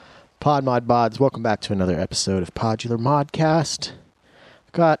Pod Mod Bods, welcome back to another episode of Podular Modcast.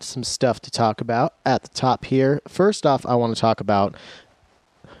 Got some stuff to talk about at the top here. First off, I want to talk about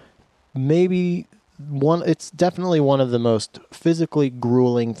it's definitely one of the most physically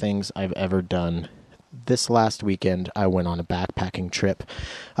grueling things I've ever done. This last weekend, I went on a backpacking trip,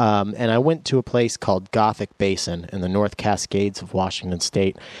 and I went to a place called Gothic Basin in the North Cascades of Washington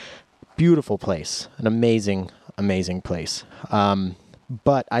State. Beautiful place, an amazing, amazing place.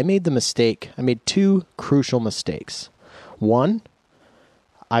 But I made two crucial mistakes. One,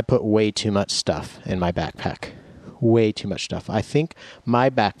 I put way too much stuff in my backpack. Way too much stuff. I think my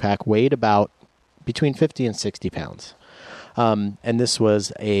backpack weighed about between 50 and 60 pounds. And this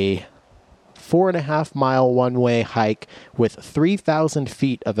was a 4.5 mile one-way hike with 3,000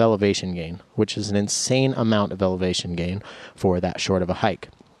 feet of elevation gain, which is an insane amount of elevation gain for that short of a hike.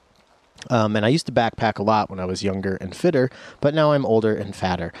 And I used to backpack a lot when I was younger and fitter, but now I'm older and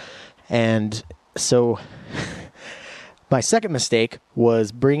fatter. And so my second mistake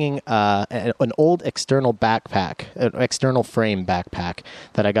was bringing an old external backpack, an external frame backpack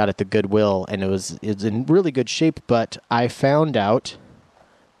that I got at the Goodwill, and it was in really good shape, but I found out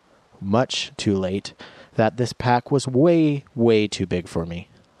much too late that this pack was way, way too big for me.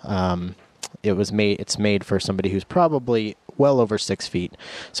 It's made for somebody who's probably well over 6 feet.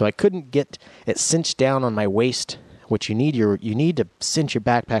 So I couldn't get it cinched down on my waist, which you need to cinch your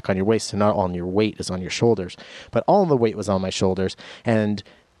backpack on your waist, so not all your weight is on your shoulders. But all of the weight was on my shoulders. And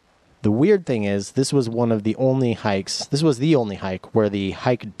the weird thing is, this was the only hike where the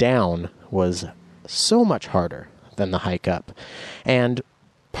hike down was so much harder than the hike up. And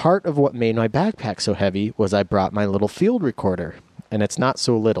part of what made my backpack so heavy was I brought my little field recorder. And it's not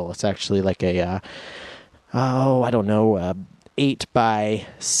so little. It's actually like a 8 by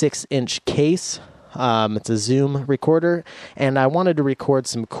 6 inch case. It's a Zoom recorder, and I wanted to record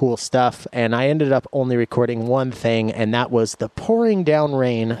some cool stuff, and I ended up only recording one thing, and that was the pouring down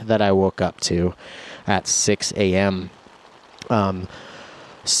rain that I woke up to at 6 a.m.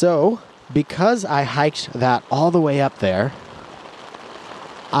 So, because I hiked that all the way up there,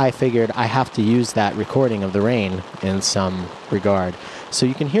 I figured I have to use that recording of the rain in some regard. So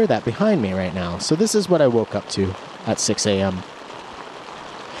you can hear that behind me right now. So this is what I woke up to at 6 a.m.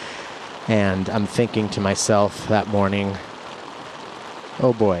 And I'm thinking to myself that morning,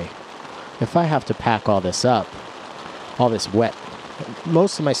 oh boy, if I have to pack all this up, all this wet,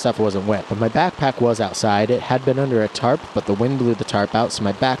 most of my stuff wasn't wet, but my backpack was outside. It had been under a tarp, but the wind blew the tarp out, so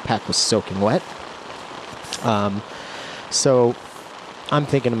my backpack was soaking wet. So I'm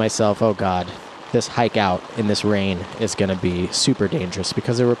thinking to myself, oh God, this hike out in this rain is going to be super dangerous,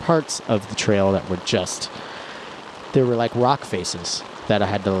 because there were parts of the trail that were there were like rock faces that I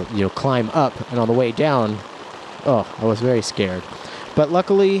had to, climb up, and on the way down, I was very scared. But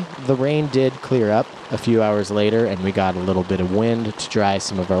luckily, the rain did clear up a few hours later, and we got a little bit of wind to dry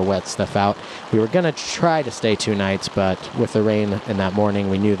some of our wet stuff out. We were going to try to stay 2 nights, but with the rain in that morning,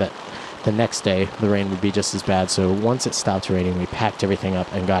 we knew that the next day the rain would be just as bad. So once it stopped raining, we packed everything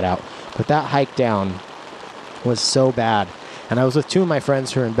up and got out. But that hike down was so bad. And I was with 2 of my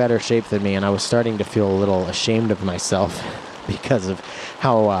friends who are in better shape than me, and I was starting to feel a little ashamed of myself because of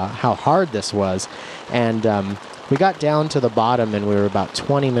how hard this was. And we got down to the bottom, and we were about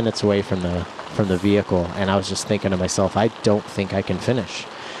 20 minutes away from the vehicle. And I was just thinking to myself, I don't think I can finish.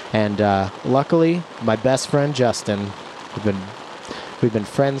 And luckily, my best friend Justin, we've been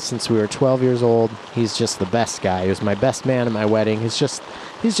friends since we were 12 years old. He's just the best guy. He was my best man at my wedding. He's just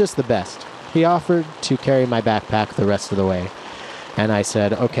the best. He offered to carry my backpack the rest of the way. And I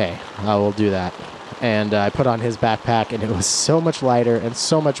said, okay, I will do that. And I put on his backpack, and it was so much lighter and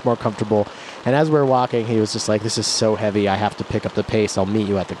so much more comfortable. And as we were walking, he was just like, this is so heavy, I have to pick up the pace. I'll meet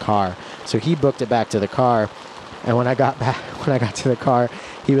you at the car. So he booked it back to the car. And when I got to the car,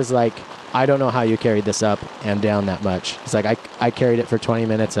 he was like, I don't know how you carried this up and down that much. He's like, I carried it for 20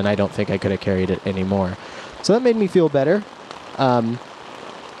 minutes, and I don't think I could have carried it anymore. So that made me feel better. I'm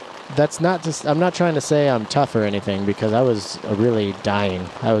not trying to say I'm tough or anything, because I was really dying.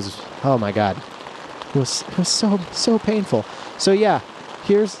 Oh my God. It was so painful. So yeah,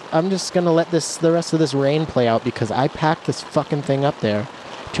 I'm just going to let the rest of this rain play out, because I packed this fucking thing up there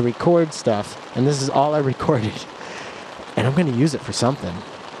to record stuff, and this is all I recorded. And I'm going to use it for something.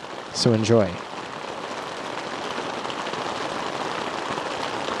 So enjoy.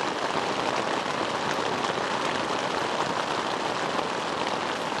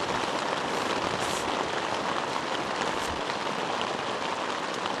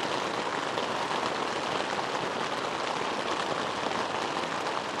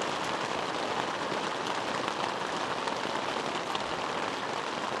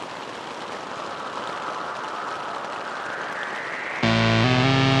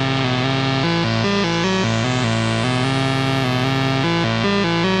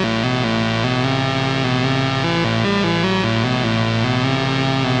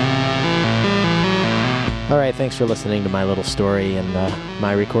 Hi, thanks for listening to my little story and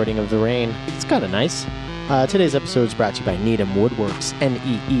my recording of the rain. It's kind of nice. Today's episode is brought to you by Needham Woodworks,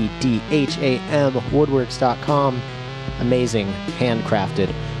 Needham, woodworks.com. Amazing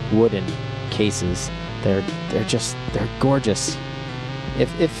handcrafted wooden cases. They're gorgeous.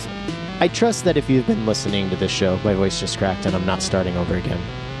 If I trust that if you've been listening to this show, my voice just cracked and I'm not starting over again,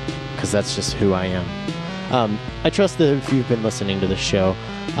 because that's just who I am. I trust that if you've been listening to this show,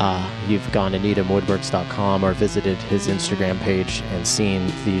 you've gone to needhamwoodworks.com or visited his Instagram page and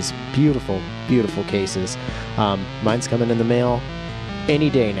seen these beautiful, beautiful cases. Mine's coming in the mail any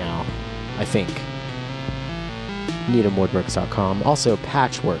day now, I think. needhamwoodworks.com. Also,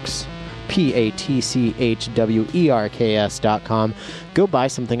 Patchworks. patchwerks.com. Go buy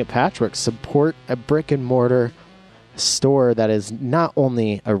something at Patchworks. Support a brick and mortar store that is not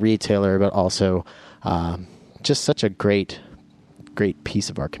only a retailer but also just such a great piece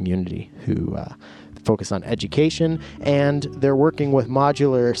of our community who focus on education, and they're working with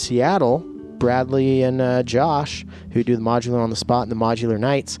Modular Seattle, Bradley and Josh, who do the Modular on the Spot and the Modular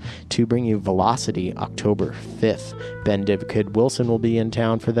Nights, to bring you Velocity October 5th. Ben Divkid Wilson will be in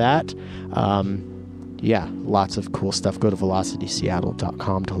town for that. Yeah, lots of cool stuff. Go to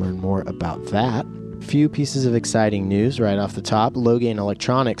velocityseattle.com to learn more about that. Few pieces of exciting news right off the top. Logain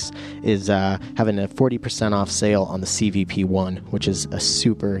Electronics is having a 40% off sale on the CVP1, which is a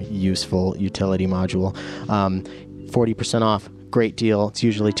super useful utility module. 40% off, great deal. It's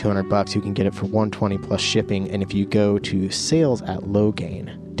usually $200. You can get it for $120 plus shipping. And if you go to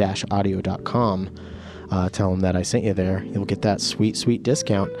sales@logain-audio.com, tell them that I sent you there, you'll get that sweet, sweet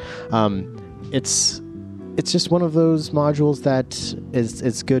discount. It's just one of those modules that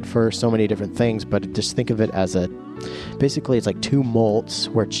is good for so many different things, but just think of it as basically it's like two mults,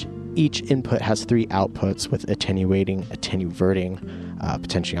 which each input has three outputs with attenuverting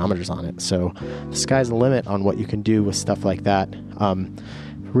potentiometers on it. So the sky's the limit on what you can do with stuff like that.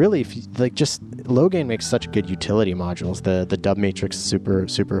 Really, if you, just Logain makes such good utility modules. The dub matrix is super,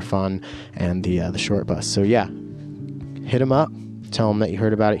 super fun, and the short bus. So yeah, hit them up, tell them that you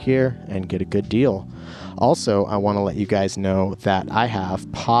heard about it here, and get a good deal. Also, I want to let you guys know that I have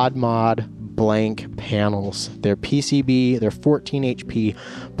PodMod blank panels. They're PCB, they're 14 HP,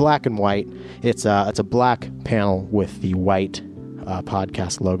 black and white. It's a black panel with the white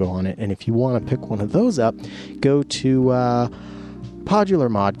podcast logo on it. And if you want to pick one of those up, go to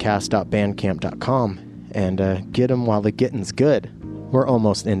podularmodcast.bandcamp.com and get them while the getting's good. We're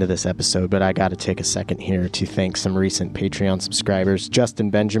almost into this episode, but I got to take a second here to thank some recent Patreon subscribers. Justin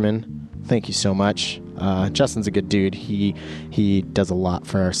Benjamin, thank you so much. Justin's a good dude. He does a lot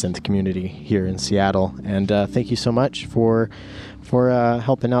for our synth community here in Seattle, and thank you so much for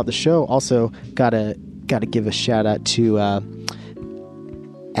helping out the show. Also, gotta give a shout out to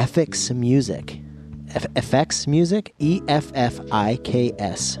FX Music. FX Music,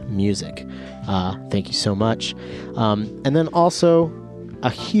 EFFIKS Music. Thank you so much. And then also a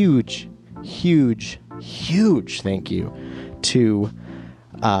huge thank you to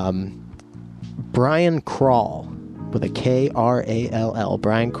Brian Krall, with a Krall,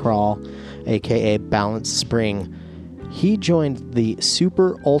 Brian Krall, aka Balanced Spring. He joined the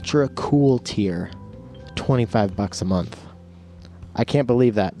super ultra cool tier, $25 a month. I can't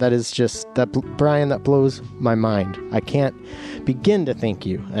believe that. That is just, Brian, that blows my mind. I can't begin to thank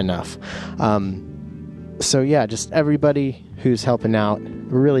you enough. So yeah, just everybody who's helping out. It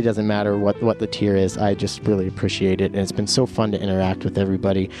really doesn't matter what the tier is. I just really appreciate it, and it's been so fun to interact with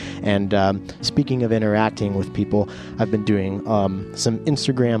everybody. And speaking of interacting with people, I've been doing some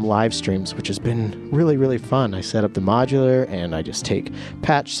Instagram live streams, which has been really, really fun. I set up the modular, and I just take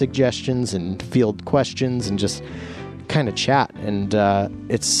patch suggestions and field questions and just kind of chat, and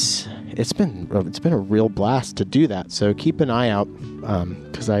it's been a real blast to do that. So keep an eye out,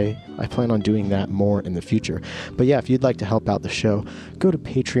 because I plan on doing that more in the future. But yeah, if you'd like to help out the show, go to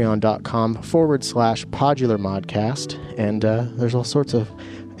patreon.com/podularmodcast, and there's all sorts of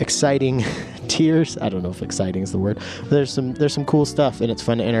exciting tiers. I don't know if exciting is the word. There's some cool stuff, and it's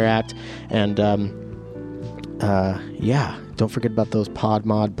fun to interact. And yeah, don't forget about those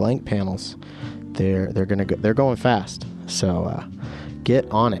PodMod blank panels. They're going fast. So get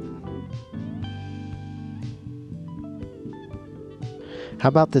on it. How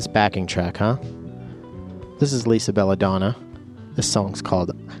about this backing track, huh? This is Lisa Belladonna. This song's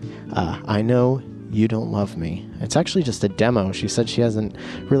called I Know You Don't Love Me. It's actually just a demo. She said she hasn't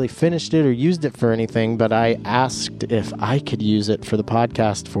really finished it or used it for anything, but I asked if I could use it for the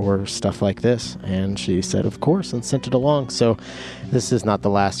podcast for stuff like this, and she said of course and sent it along. So this is not the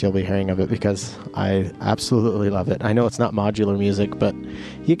last you'll be hearing of it, because I absolutely love it. I know it's not modular music, but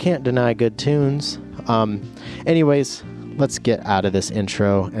you can't deny good tunes. Anyways, let's get out of this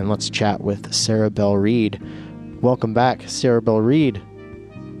intro and let's chat with Sarah Belle Reid. Welcome back, Sarah Belle Reid,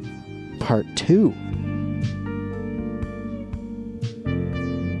 part 2.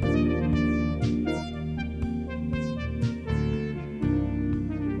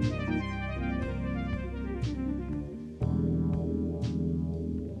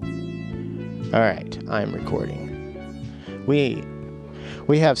 All right, I'm recording. We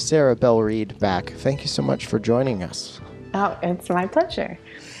have Sarah Belle Reid back. Thank you so much for joining us. Oh, it's my pleasure.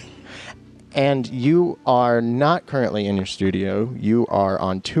 And you are not currently in your studio. You are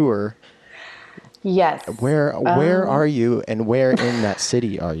on tour. Yes. Where are you, and where in that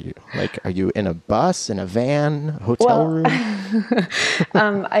city are you? Like, are you in a bus, in a van, hotel room?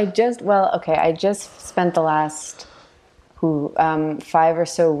 I just spent the last 5 or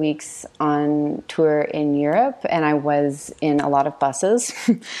so weeks on tour in Europe, and I was in a lot of buses.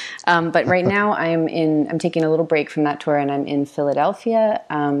 But right now I'm taking a little break from that tour, and I'm in Philadelphia.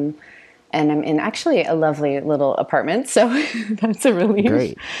 And I'm in actually a lovely little apartment, so that's a relief.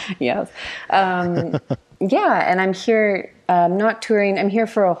 Great. Yes. And I'm here, not touring. I'm here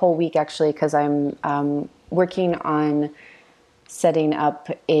for a whole week, actually, because I'm working on setting up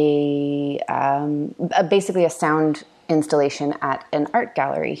basically a sound installation at an art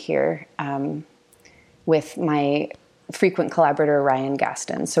gallery here with my frequent collaborator, Ryan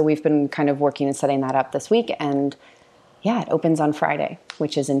Gaston. So we've been kind of working and setting that up this week, and it opens on Friday,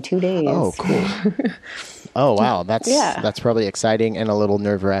 which is in 2 days. Oh, cool. Oh, wow. That's probably exciting and a little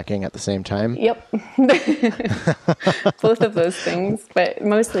nerve-wracking at the same time. Yep. Both of those things, but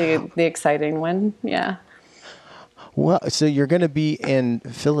mostly the exciting one. Yeah. Well, so you're going to be in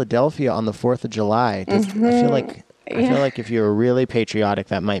Philadelphia on the 4th of July. I feel like if you're really patriotic,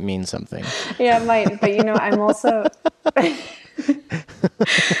 that might mean something. Yeah, it might. But, I'm also... I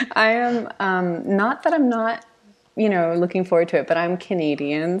am... not that I'm not... looking forward to it, but I'm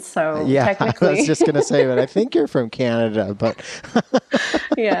Canadian, so technically... I was just going to say that. I think you're from Canada, but...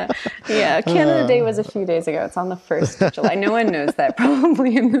 Yeah. Canada Day was a few days ago. It's on the 1st of July. No one knows that,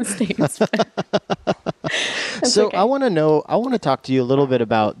 probably in the States. So okay. I want to talk to you a little bit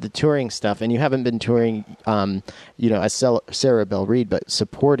about the touring stuff, and you haven't been touring, as Sarah Belle Reid, but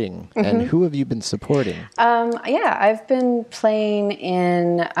supporting. Mm-hmm. And who have you been supporting? I've been playing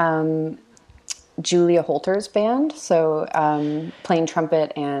in Julia Holter's band, so playing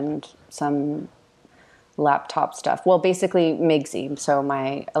trumpet and some laptop stuff. Well, basically Migsy, so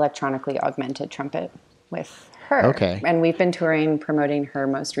my electronically augmented trumpet with her. Okay. And we've been touring, promoting her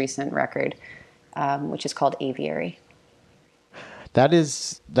most recent record, which is called Aviary. That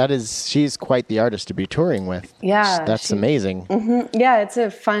is, she's quite the artist to be touring with. Yeah. That's amazing. Mm-hmm. Yeah, it's a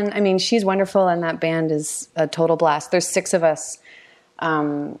fun, she's wonderful, and that band is a total blast. There's 6 of us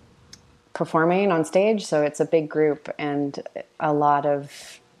performing on stage, so it's a big group and a lot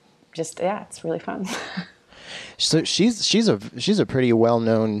of it's really fun. So she's a pretty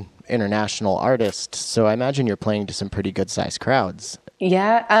well-known international artist, so I imagine you're playing to some pretty good-sized crowds.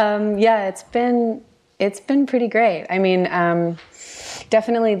 It's been pretty great.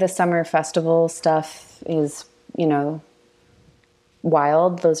 Definitely the summer festival stuff is,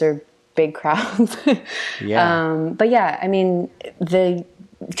 wild. Those are big crowds. Yeah. The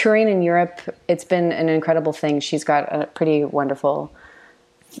touring in Europe, it's been an incredible thing. She's got a pretty wonderful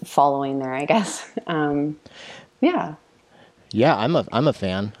following there, I guess. Yeah, I'm a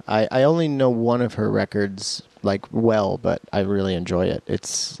fan. I only know one of her records but I really enjoy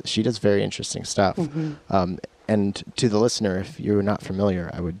it. She does very interesting stuff. Mm-hmm. And to the listener, if you're not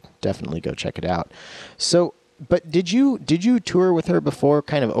familiar, I would definitely go check it out. So, but did you tour with her before,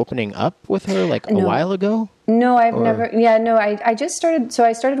 kind of opening up with her a while ago? No, I've never. Yeah, no, I just started. So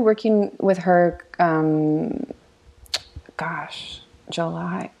I started working with her.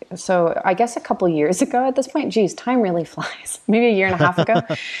 July. So I guess a couple years ago at this point. Geez, time really flies. Maybe a year and a half ago.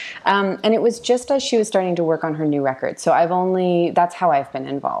 And it was just as she was starting to work on her new record. So that's how I've been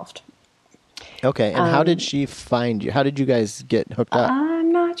involved. Okay. And how did she find you? How did you guys get hooked up?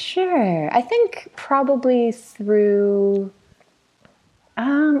 I'm not sure. I think probably through,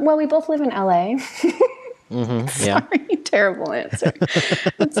 we both live in LA. Mm-hmm, Sorry, terrible answer.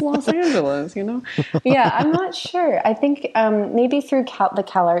 It's Los Angeles, Yeah, I'm not sure. I think maybe through the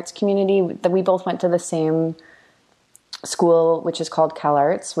CalArts community, that we both went to the same school, which is called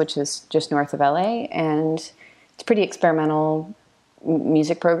CalArts, which is just north of LA, and it's a pretty experimental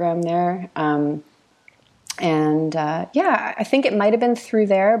music program there. I think it might have been through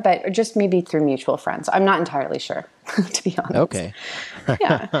there, but just maybe through mutual friends. I'm not entirely sure, to be honest. Okay.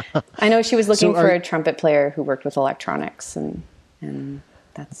 Yeah. I know she was looking for a trumpet player who worked with electronics and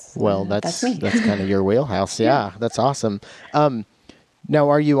That's me. That's kind of your wheelhouse. Yeah, that's awesome. Now,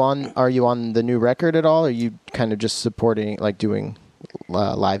 are you on the new record at all? Or are you kind of just supporting, like doing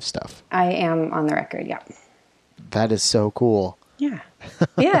live stuff? I am on the record. Yeah. That is so cool. Yeah.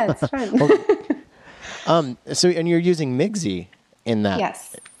 Yeah, it's fun. So, and you're using Migsy in that.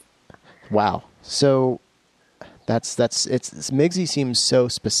 Yes. Wow. So it's Migsy seems so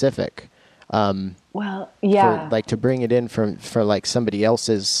specific. Well, yeah. For, like, to bring it in for like somebody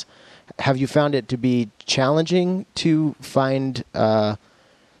else's. Have you found it to be challenging to find,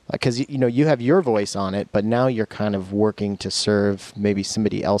 because you have your voice on it, but now you're kind of working to serve maybe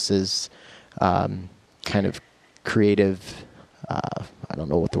somebody else's kind of creative, I don't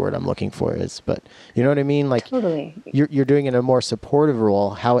know what the word I'm looking for is, but you know what I mean? Like, totally. You're doing it in a more supportive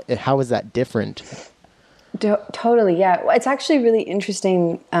role. How is that different? Totally, yeah. Well, it's actually really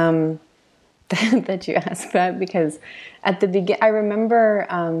interesting that you asked that, because at the beginning, I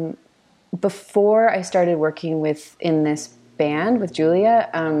remember before I started working in this band with Julia,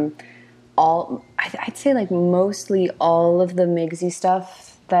 I'd say like mostly all of the Migsy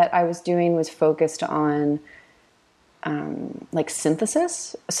stuff that I was doing was focused on like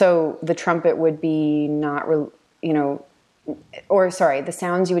synthesis. So the trumpet would be the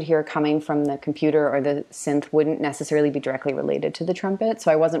sounds you would hear coming from the computer or the synth wouldn't necessarily be directly related to the trumpet.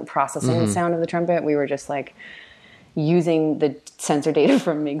 So I wasn't processing the sound of the trumpet. We were just like using the sensor data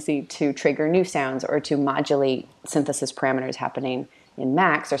from Migsy to trigger new sounds or to modulate synthesis parameters happening in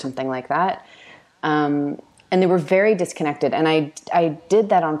Max or something like that. And they were very disconnected. And I did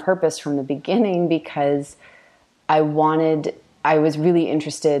that on purpose from the beginning because I was really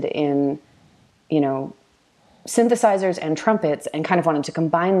interested in, synthesizers and trumpets and kind of wanted to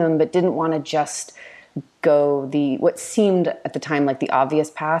combine them, but didn't want to just go what seemed at the time like the obvious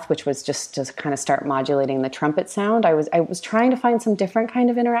path, which was just to kind of start modulating the trumpet sound. I was trying to find some different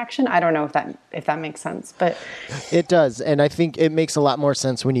kind of interaction. I don't know if that makes sense, but it does. And I think it makes a lot more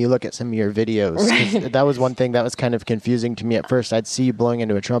sense when you look at some of your videos. Right. That was one thing that was kind of confusing to me at first. I'd see you blowing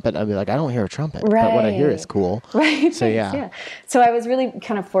into a trumpet and I'd be like, I don't hear a trumpet, right. But what I hear is cool. Right. So yeah. So I was really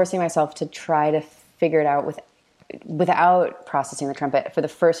kind of forcing myself to try to figure it out without processing the trumpet for the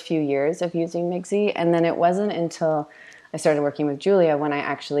first few years of using Migsy. And then it wasn't until I started working with Julia when I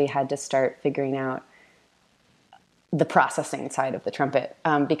actually had to start figuring out the processing side of the trumpet,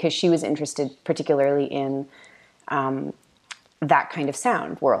 because she was interested particularly in that kind of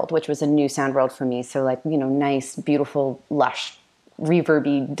sound world, which was a new sound world for me. So like, nice, beautiful, lush,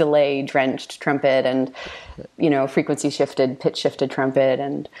 reverby, delay drenched trumpet and, frequency shifted, pitch shifted trumpet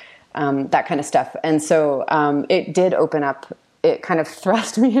and that kind of stuff. And so it did open up, it kind of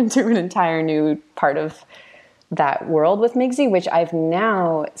thrust me into an entire new part of that world with Migsy, which I've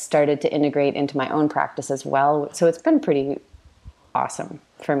now started to integrate into my own practice as well. So it's been pretty awesome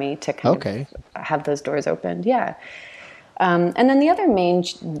for me to kind of have those doors opened. Yeah. And then the other main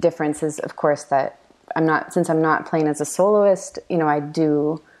difference is, of course, that since I'm not playing as a soloist, I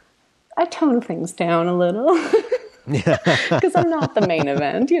tone things down a little. Because I'm not the main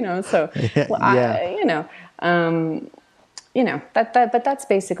event, So, but that's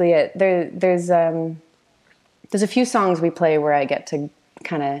basically it. There's a few songs we play where I get to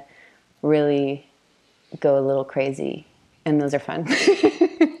kind of really go a little crazy, and those are fun.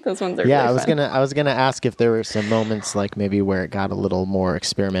 Those ones are really fun. I was gonna ask if there were some moments like maybe where it got a little more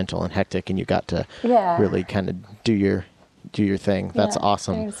experimental and hectic, and you got to really kind of do your thing. That's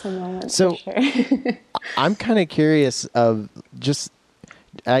awesome. There's some moments, so for sure. I'm kind of curious of just,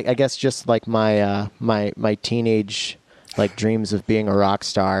 I guess just like my teenage like dreams of being a rock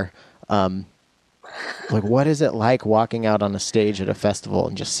star. Like, what is it like walking out on a stage at a festival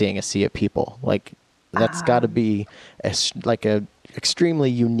and just seeing a sea of people? Like, that's got to be a extremely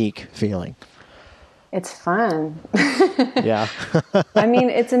unique feeling. It's fun. Yeah. I mean,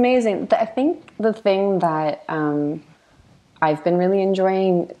 it's amazing. I think the thing that I've been really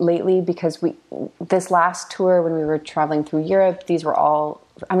enjoying lately, because this last tour when we were traveling through Europe, these were all,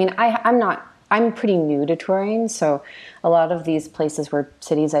 I'm pretty new to touring, so a lot of these places were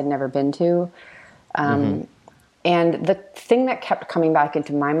cities I'd never been to. And the thing that kept coming back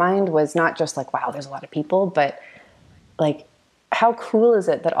into my mind was not just like, wow, there's a lot of people, but like, how cool is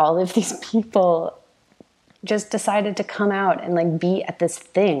it that all of these people just decided to come out and like be at this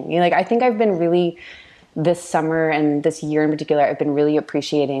thing? I think I've been really, this summer and this year in particular, I've been really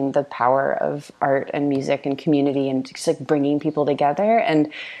appreciating the power of art and music and community and just like bringing people together and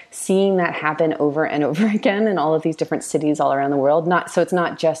seeing that happen over and over again in all of these different cities all around the world. So it's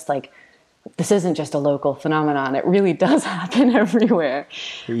not just like, this isn't just a local phenomenon. It really does happen everywhere.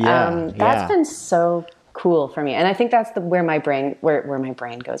 That's been so cool for me. And I think that's where my brain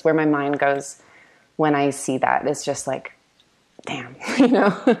goes, where my mind goes when I see that. It's just like, damn,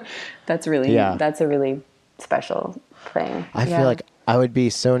 that's a really special thing. I feel like I would be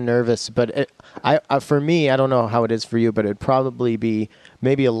so nervous, but for me, I don't know how it is for you, but it'd probably be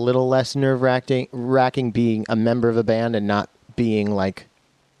maybe a little less nerve-wracking being a member of a band and not being like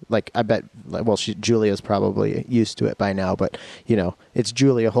I bet, well, Julia's probably used to it by now, but it's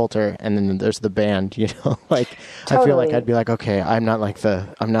Julia Holter and then there's the band, like totally. I feel like I'd be like, okay, I'm not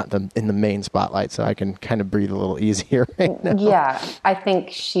in the main spotlight, so I can kind of breathe a little easier right now. Yeah. I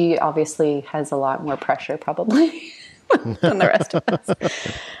think she obviously has a lot more pressure probably than the rest of us.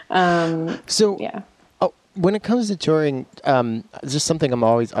 Yeah. Oh, when it comes to touring, it's just something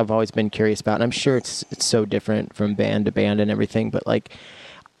I've always been curious about, and I'm sure it's so different from band to band and everything, but like,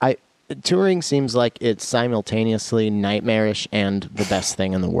 touring seems like it's simultaneously nightmarish and the best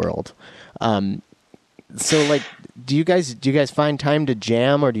thing in the world. So like, do you guys find time to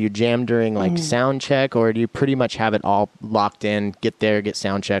jam, or do you jam during like sound check, or do you pretty much have it all locked in, get there, get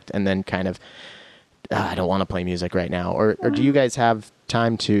sound checked, and then kind of, I don't want to play music right now, or do you guys have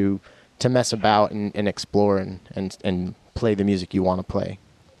time to mess about and explore and play the music you want to play?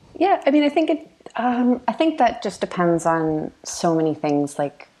 Yeah, I mean, I think that just depends on so many things,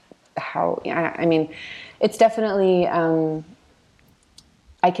 like how, I mean, it's definitely, I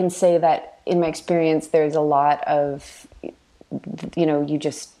can say that in my experience, there's a lot of, you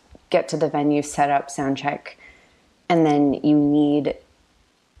just get to the venue, set up, sound check, and then you need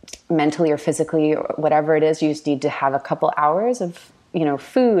mentally or physically, or whatever it is, you just need to have a couple hours of,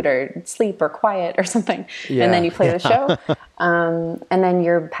 food or sleep or quiet or something. Yeah. And then you play the show. And then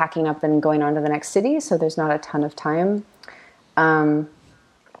you're packing up and going on to the next city. So there's not a ton of time.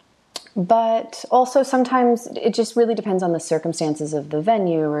 But also sometimes it just really depends on the circumstances of the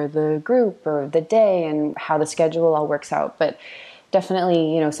venue or the group or the day and how the schedule all works out. But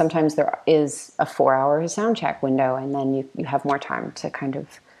definitely, sometimes there is a 4-hour sound check window, and then you have more time to kind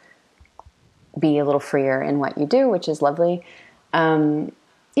of be a little freer in what you do, which is lovely. And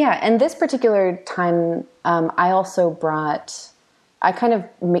this particular time, I kind of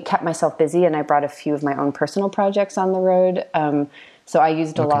kept myself busy, and I brought a few of my own personal projects on the road. So I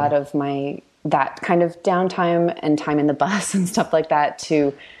used a lot of that kind of downtime and time in the bus and stuff like that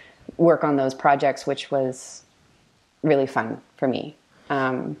to work on those projects, which was really fun for me.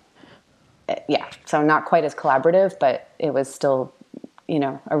 So not quite as collaborative, but it was still,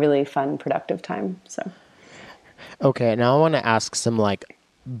 a really fun, productive time. So. Okay. Now I want to ask some like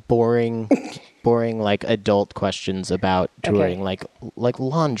boring like adult questions about touring, like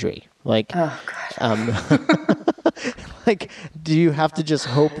laundry. Like, oh God. Like, do you have to just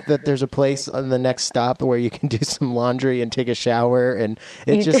hope that there's a place on the next stop where you can do some laundry and take a shower? And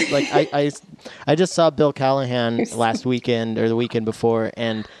it's just like, I just saw Bill Callahan last weekend or the weekend before,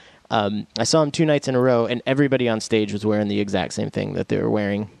 and I saw him 2 nights in a row, and everybody on stage was wearing the exact same thing that they were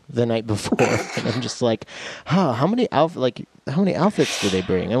wearing the night before. And I'm just like, how many outfits do they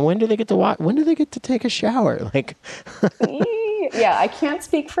bring? And when do they get to take a shower? Like, yeah, I can't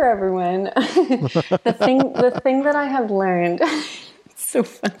speak for everyone. The thing that I have learned, it's so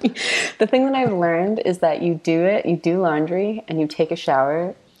funny. The thing that I've learned is that you do laundry and you take a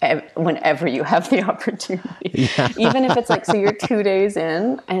shower whenever you have the opportunity. Yeah. Even if it's like, so you're 2 days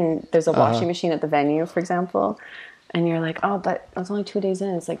in and there's a washing machine at the venue, for example, and you're like, oh, but it's only 2 days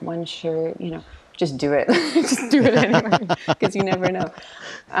in. It's like one shirt, just do it. Just do it anyway, because you never know.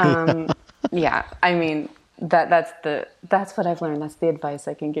 Yeah, I mean, that's what I've learned. That's the advice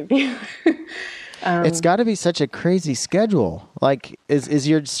I can give you. It's got to be such a crazy schedule. Like, is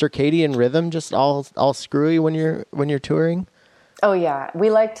your circadian rhythm just all screwy when you're touring? Oh yeah,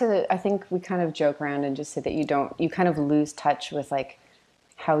 I think we kind of joke around and just say that you kind of lose touch with like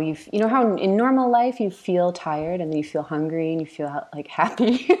how how in normal life you feel tired and then you feel hungry and you feel like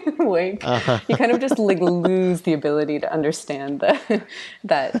happy, awake. You kind of just like lose the ability to understand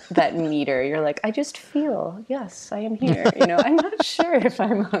that meter. You're like, I just feel, yes, I am here. I'm not sure if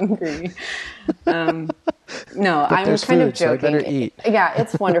I'm hungry. No, but I'm kind of joking. So I better eat. Yeah,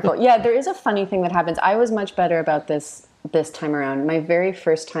 it's wonderful. Yeah, there is a funny thing that happens. I was much better about this time around. My very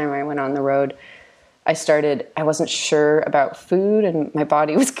first time I went on the road, I wasn't sure about food and my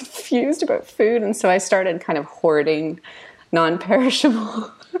body was confused about food. And so I started kind of hoarding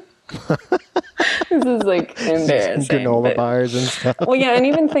non-perishable. This is like embarrassing. Granola bars and stuff. Well, yeah. And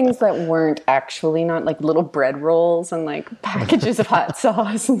even things that weren't actually not like little bread rolls and like packages of hot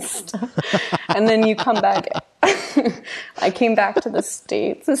sauce and stuff. And then you come back. I came back to the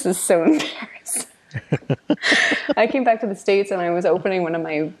States. This is so embarrassing. I came back to the States and I was opening one of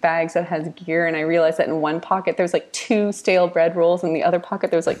my bags that has gear, and I realized that in one pocket there's like 2 stale bread rolls, and in the other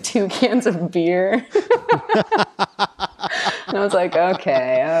pocket there's like 2 cans of beer. And I was like,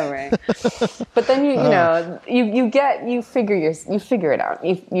 okay, all right. But then you figure it out.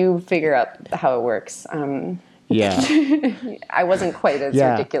 You figure out how it works. Yeah. I wasn't quite as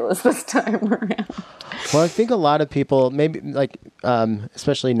ridiculous this time around. Well, I think a lot of people, maybe like,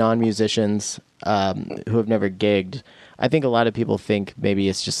 especially non-musicians who have never gigged, I think a lot of people think maybe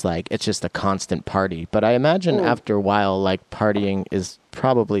it's just a constant party. But I imagine after a while, like, partying is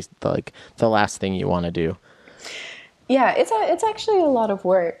probably like the last thing you want to do. Yeah, it's actually a lot of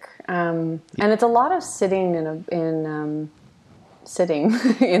work, and it's a lot of sitting sitting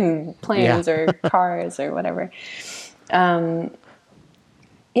in planes or cars or whatever. I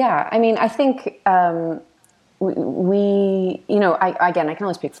mean, I think we I can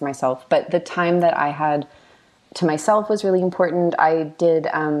only speak for myself, but the time that I had to myself was really important. I did,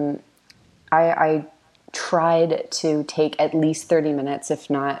 I tried to take at least 30 minutes, if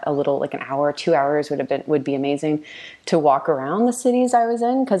not a little, like an hour, 2 hours would be amazing, to walk around the cities I was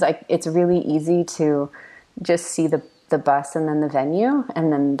in, because it's really easy to just see the bus and then the venue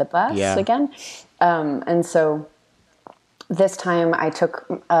and then the bus again. And so this time I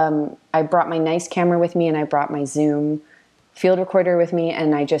brought my nice camera with me, and I brought my Zoom field recorder with me,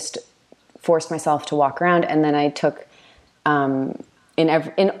 and I just forced myself to walk around. And then I took,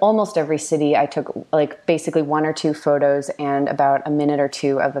 in almost every city, I took like basically 1 or 2 photos and about a minute or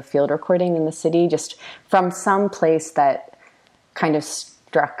 2 of a field recording in the city, just from some place that kind of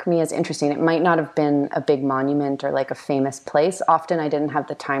struck me as interesting. It might not have been a big monument or like a famous place. Often I didn't have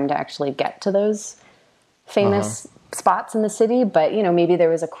the time to actually get to those famous spots in the city, but maybe there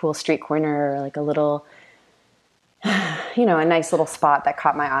was a cool street corner or like a little, a nice little spot that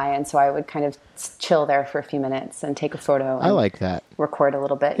caught my eye. And so I would kind of chill there for a few minutes and take a photo. I like that. Record a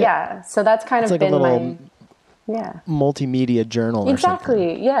little bit. Yeah. So that's kind of been my multimedia journal. Exactly. Or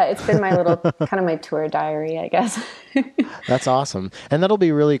something. Yeah. It's been my little kind of my tour diary, I guess. That's awesome. And that'll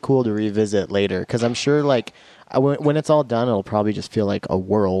be really cool to revisit later, because I'm sure like when it's all done, it'll probably just feel like a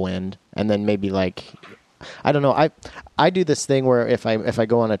whirlwind. And then maybe like, I don't know. I do this thing where if I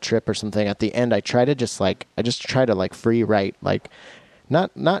go on a trip or something, at the end I try to free write, like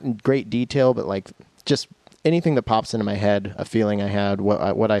not in great detail, but like just anything that pops into my head, a feeling I had,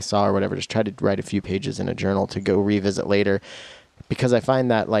 what I saw or whatever. Just try to write a few pages in a journal to go revisit later, because I find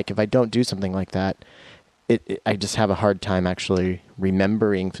that like if I don't do something like that, I just have a hard time actually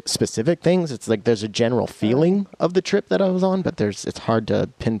remembering specific things. It's like there's a general feeling of the trip that I was on, but it's hard to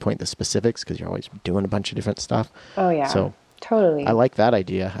pinpoint the specifics because you're always doing a bunch of different stuff. Oh yeah, so totally. I like that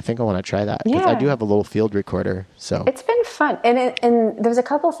idea. I think I want to try that, because I do have a little field recorder. So it's been fun, and there was a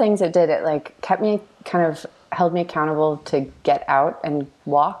couple things it did. It like held me accountable to get out and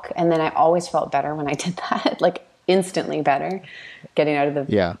walk, and then I always felt better when I did that, like instantly better, getting out of the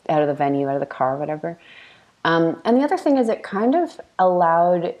venue, out of the car, whatever. And the other thing is it kind of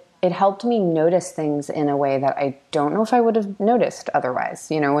helped me notice things in a way that I don't know if I would have noticed otherwise.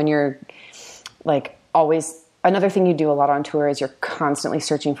 When you're like always, another thing you do a lot on tour is you're constantly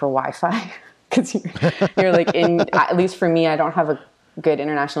searching for Wi-Fi, because you're like at least for me, I don't have a good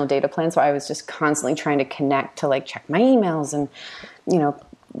international data plan. So I was just constantly trying to connect to like check my emails and,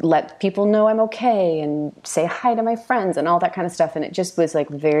 let people know I'm okay and say hi to my friends and all that kind of stuff. And it just was like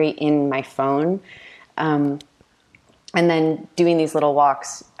very in my phone. And then doing these little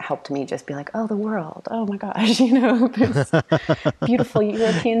walks helped me just be like, oh, the world, oh my gosh, there's beautiful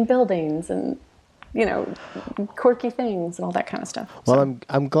European buildings and, quirky things and all that kind of stuff. Well,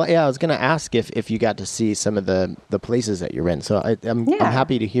 I'm glad. Yeah, I was going to ask if you got to see some of the places that you're in. So I'm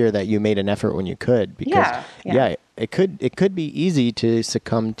happy to hear that you made an effort when you could, because it could be easy to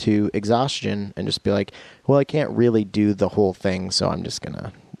succumb to exhaustion and just be like, well, I can't really do the whole thing, so I'm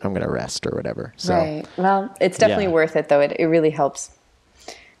going to rest or whatever. So, right. Well, it's definitely worth it, though. It really helps.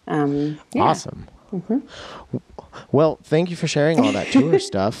 Awesome. Mm-hmm. Well, thank you for sharing all that tour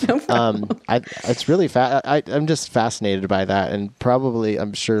stuff. No problem. It's really I'm just fascinated by that, and probably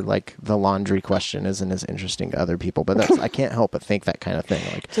I'm sure like the laundry question isn't as interesting to other people, but I can't help but think that kind of thing.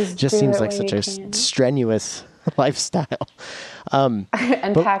 Like, just seems like such a strenuous lifestyle. And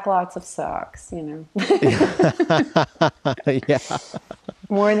pack lots of socks, Yeah.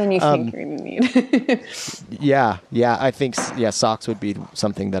 More than you think you're going to need. Yeah. I think, socks would be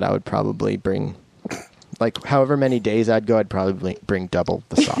something that I would probably bring. Like, however many days I'd go, I'd probably bring double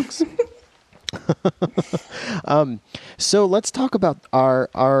the socks. So let's talk about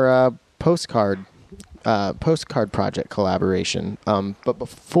our postcard project collaboration. But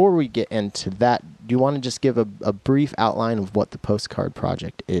before we get into that, you want to just give a brief outline of what the Postcard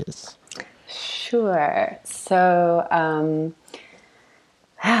Project is? Sure. So,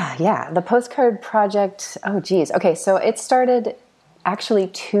 the Postcard Project. Oh, geez. Okay, so it started actually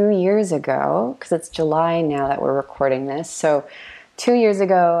 2 years ago, because it's July now that we're recording this. So 2 years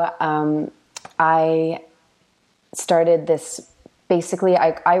ago, I started this. Basically,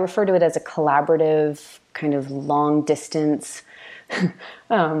 I refer to it as a collaborative kind of long distance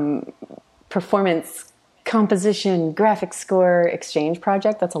performance composition graphic score exchange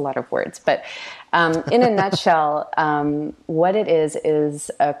project. That's a lot of words, but in a nutshell, what it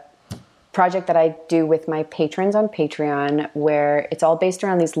is a project that I do with my patrons on Patreon, where it's all based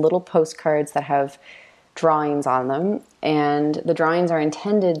around these little postcards that have drawings on them, and the drawings are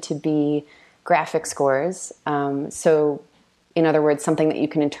intended to be graphic scores. So in other words, something that you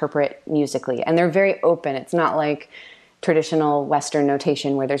can interpret musically. And they're very open. It's not like traditional Western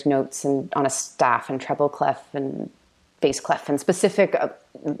notation where there's notes and on a staff and treble clef and bass clef and specific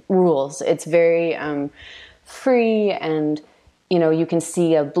rules. It's very free, and you can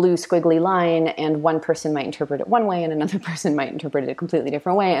see a blue squiggly line, and one person might interpret it one way and another person might interpret it a completely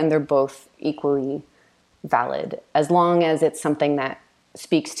different way, and they're both equally valid as long as it's something that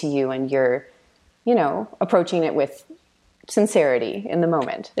speaks to you and you're, approaching it with sincerity in the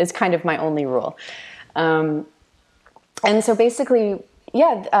moment. It's kind of my only rule. And so basically,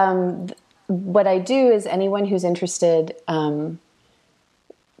 what I do is anyone who's interested to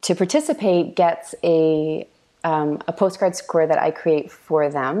participate gets a postcard score that I create for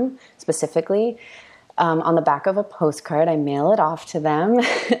them specifically. On the back of a postcard, I mail it off to them,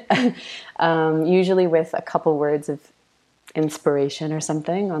 usually with a couple words of inspiration or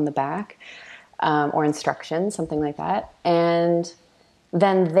something on the back, or instructions, something like that. And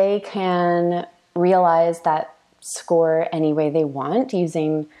then they can realize that score any way they want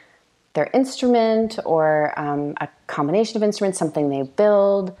using their instrument or a combination of instruments, something they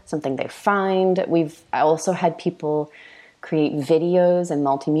build, something they find. We've also had people create videos and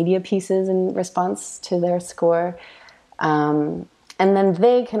multimedia pieces in response to their score. And then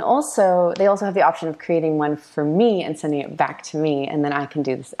they also have the option of creating one for me and sending it back to me. And then I can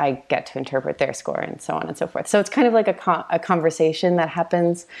do this. I get to interpret their score and so on and so forth. So it's kind of like a conversation that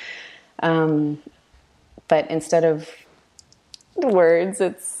happens. But instead of the words,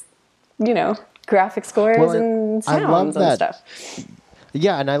 it's, graphic scores and sounds and stuff.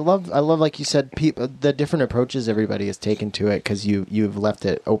 Yeah, and I love like you said, the different approaches everybody has taken to it, because you've left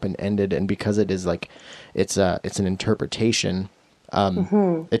it open ended, and because it is like it's an interpretation.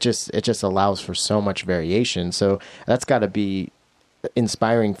 It just allows for so much variation. So that's got to be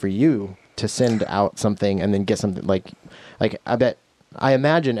inspiring for you to send out something and then get something like I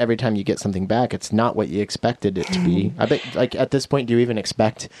imagine every time you get something back, it's not what you expected it to be. I bet, like, at this point, do you even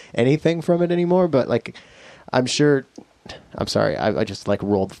expect anything from it anymore? But, like, I'm sure... I'm sorry, I just, like,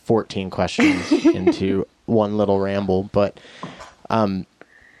 rolled 14 questions into one little ramble. But,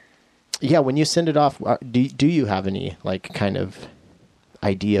 yeah, when you send it off, do you have any, like, kind of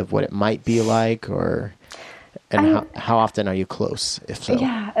idea of what it might be like, or... And how often are you close, if so?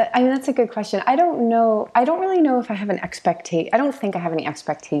 Yeah, I mean, that's a good question. I don't know. I don't really know if I have an expectation. I don't think I have any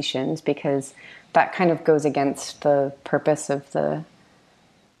expectations, because that kind of goes against the purpose of the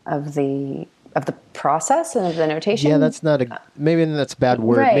process and of the notation. Yeah, that's not maybe that's a bad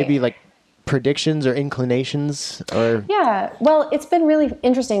word. Right. Maybe like predictions or inclinations, or... Yeah, well, it's been really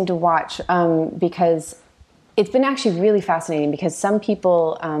interesting to watch, because it's been actually really fascinating, because some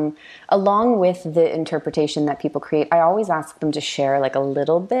people, along with the interpretation that people create, I always ask them to share like a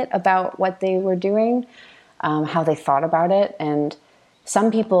little bit about what they were doing, how they thought about it. And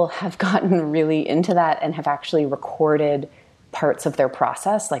some people have gotten really into that and have actually recorded parts of their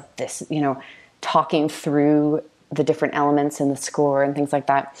process, like this, talking through the different elements in the score and things like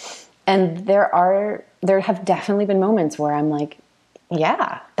that. And there have definitely been moments where I'm like,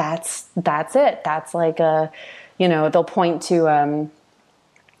 yeah, that's it. That's like they'll point to,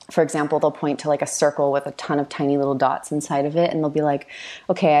 for example, they'll point to like a circle with a ton of tiny little dots inside of it. And they'll be like,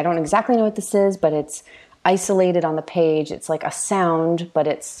 okay, I don't exactly know what this is, but it's isolated on the page. It's like a sound, but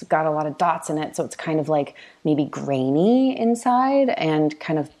it's got a lot of dots in it. So it's kind of like maybe grainy inside and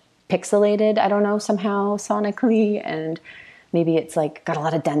kind of pixelated, I don't know, somehow sonically. And maybe it's like got a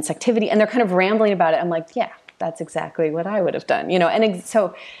lot of dense activity, and they're kind of rambling about it. I'm like, yeah, that's exactly what I would have done, And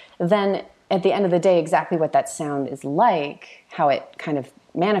so then at the end of the day, exactly what that sound is like, how it kind of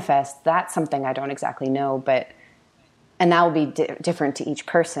manifests, that's something I don't exactly know, and that will be different to each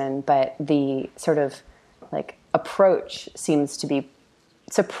person. But the sort of like approach seems to be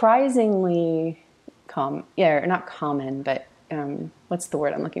surprisingly not common, but what's the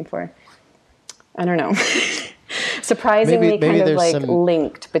word I'm looking for? I don't know. Surprisingly maybe kind of there's like some...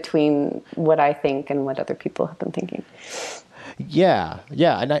 linked between what I think and what other people have been thinking. Yeah.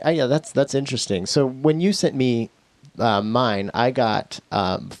 And yeah, that's interesting. So when you sent me mine, I got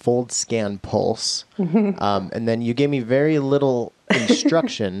Fold Scan Pulse, and then you gave me very little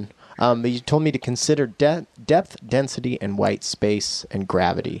instruction. But you told me to consider depth, density, and white space and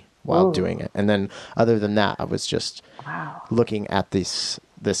gravity while doing it. And then other than that, I was just looking at this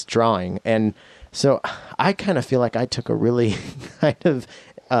drawing. And so I kind of feel like I took a really kind of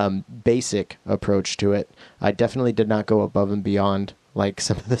basic approach to it. I definitely did not go above and beyond like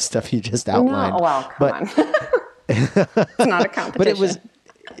some of the stuff you just outlined. No, well, come on. It's not a competition. But it was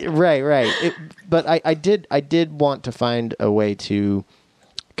right. But I did want to find a way to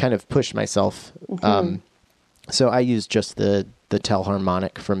kind of push myself. So I used just the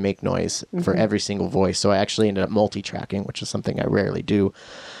Telharmonic from Make Noise for every single voice. So I actually ended up multi-tracking, which is something I rarely do.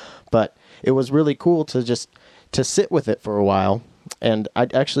 But it was really cool to sit with it for a while. And I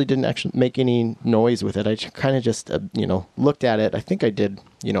didn't make any noise with it. I kind of just, looked at it. I think I did,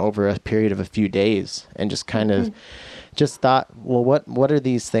 over a period of a few days, and just kind of just thought, well, what are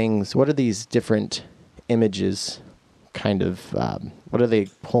these things? What are these different images kind of, what are they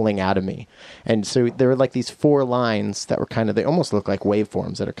pulling out of me? And so there were like these 4 lines that were they almost look like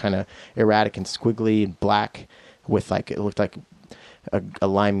waveforms that are kind of erratic and squiggly and black with it looked like a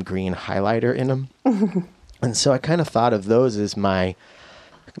lime green highlighter in them. And so I kind of thought of those as my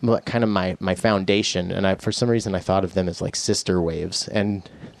foundation, and for some reason I thought of them as like sister waves. And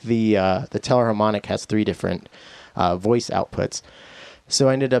the Telharmonic has 3 different voice outputs, so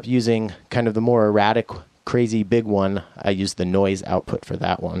I ended up using kind of the more erratic, crazy big one. I used the noise output for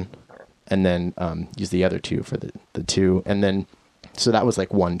that one, and then used the other 2 for the 2, and then so that was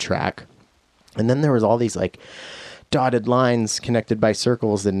like 1 track, and then there was all these like dotted lines connected by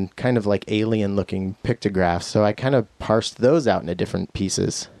circles and kind of like alien looking pictographs. So I kind of parsed those out into different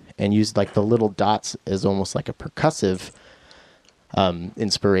pieces and used like the little dots as almost like a percussive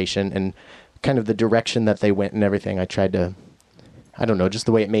inspiration, and kind of the direction that they went and everything. I tried to, I don't know, just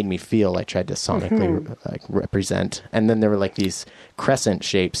the way it made me feel, I tried to sonically represent. And then there were like these crescent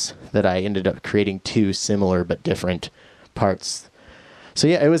shapes that I ended up creating 2 similar but different parts. So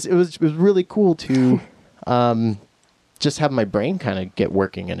yeah, it was really cool to just have my brain kind of get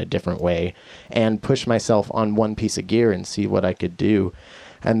working in a different way and push myself on one piece of gear and see what I could do.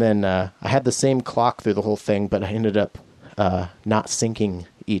 And then I had the same clock through the whole thing, but I ended up not syncing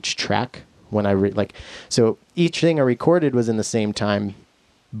each track when I so each thing I recorded was in the same time,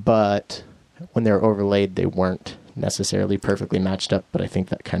 but when they were overlaid, they weren't necessarily perfectly matched up. But I think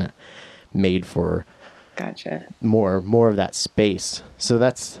that kind of made for more of that space. So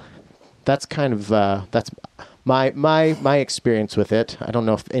that's kind of that's my experience with it. I don't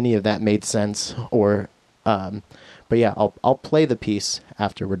know if any of that made sense or, but yeah, I'll play the piece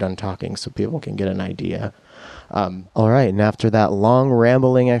after we're done talking so people can get an idea. All right, and after that long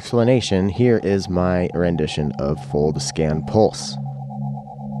rambling explanation, here is my rendition of Fold Scan Pulse.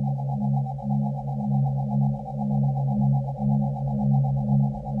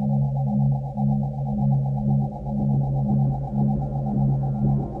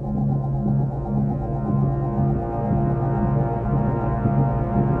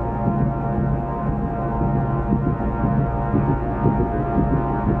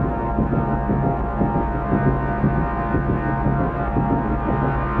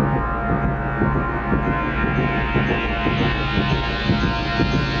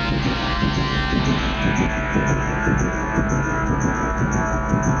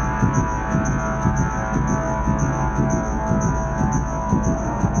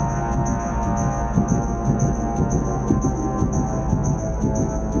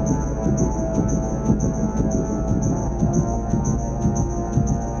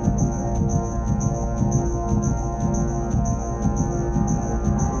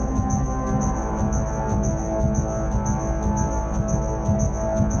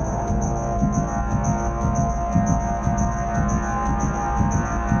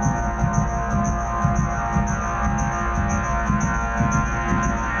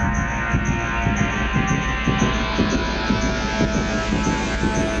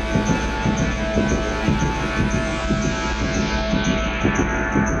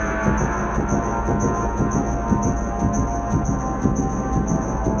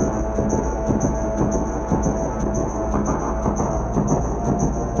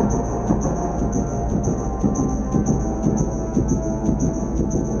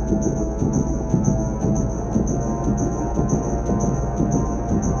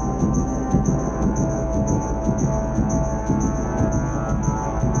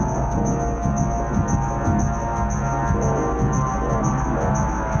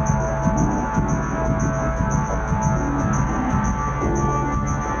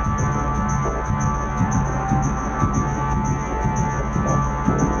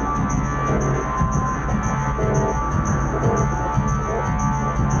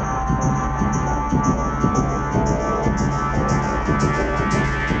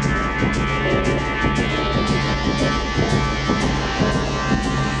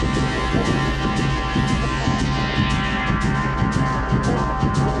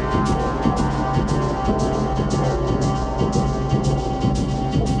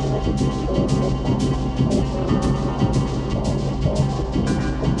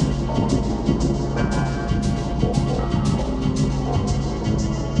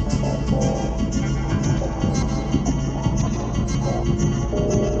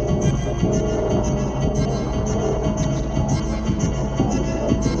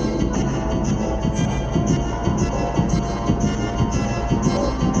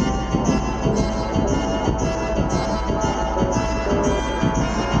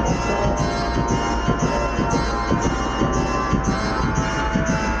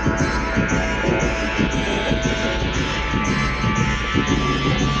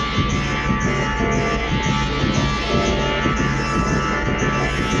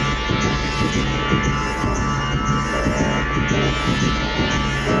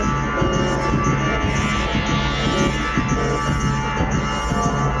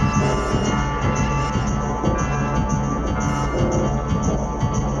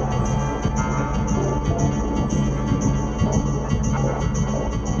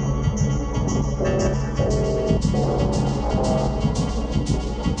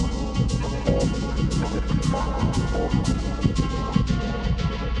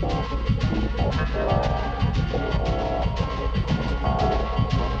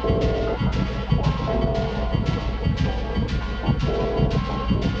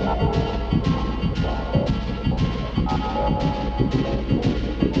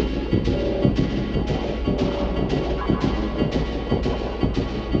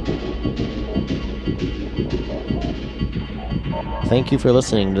 thank you for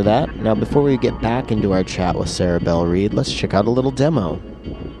listening to that. Now, before we get back into our chat with Sarah Bell Reed, let's check out a little demo.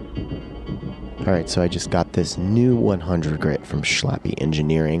 All right, so I just got this new 100 grit from Schlappy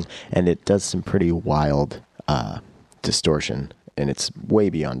Engineering, and it does some pretty wild distortion, and it's way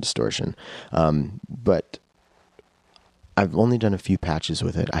beyond distortion. But I've only done a few patches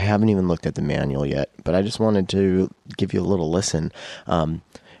with it. I haven't even looked at the manual yet, but I just wanted to give you a little listen.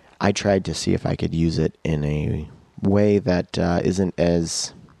 I tried to see if I could use it in a way that isn't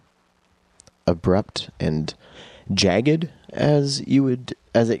as abrupt and jagged as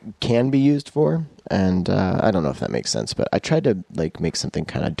it can be used for, and I don't know if that makes sense, but I tried to make something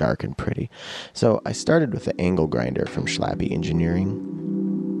kind of dark and pretty. So I started with the angle grinder from Schlappy Engineering,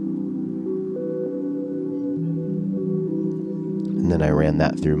 and then I ran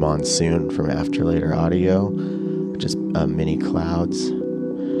that through Monsoon from Afterlater Audio, just mini clouds.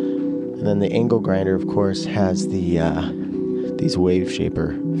 And then the angle grinder, of course, has these wave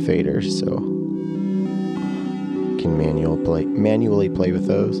shaper faders, so you can manually play with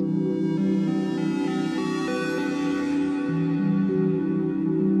those.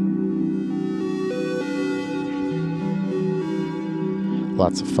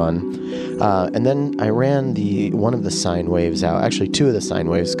 Lots of fun. And then I ran one of the sine waves out, actually two of the sine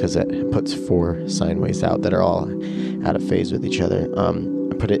waves, because it puts 4 sine waves out that are all out of phase with each other.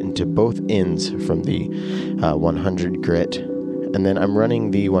 I put it into both ends from the 100 grit, and then I'm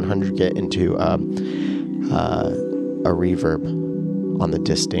running the 100 grit into a reverb on the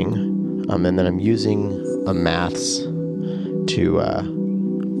disting, and then I'm using a Maths to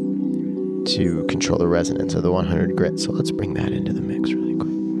control the resonance of the 100 grit. So let's bring that into the mix really quick.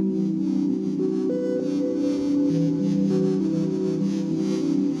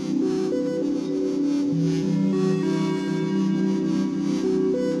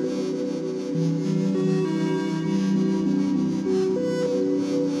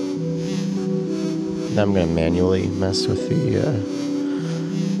 Now I'm going to manually mess with the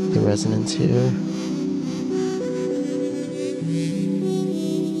resonance here.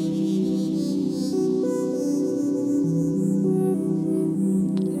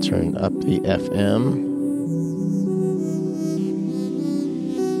 Turn up the FM.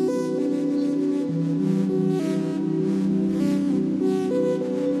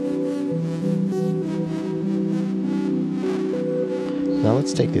 Now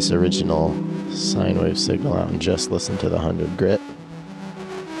let's take this original sine wave signal out and just listen to the 100 grit.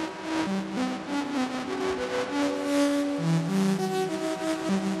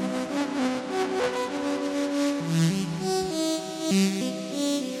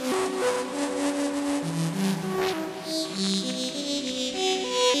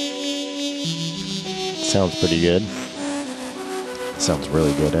 Sounds pretty good. Sounds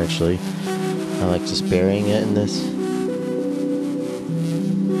really good, actually. I like just burying it in this.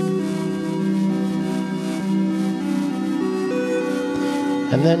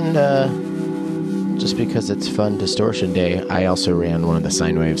 And then, just because it's Fun Distortion Day, I also ran one of the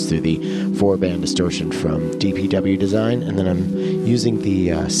sine waves through the 4-band distortion from DPW Design, and then I'm using the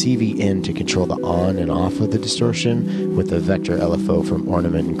CV in to control the on and off of the distortion with the Vector LFO from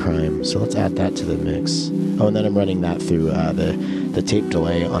Ornament and Crime. So let's add that to the mix. Oh, and then I'm running that through the tape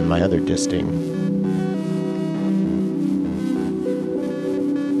delay on my other disting.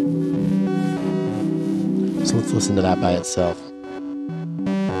 So let's listen to that by itself.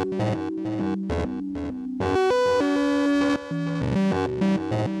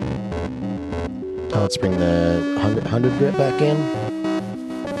 Now let's bring the 100 grit back in.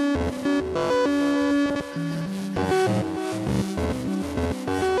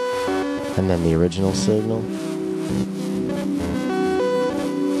 And then the original signal.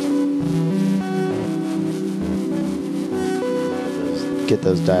 Get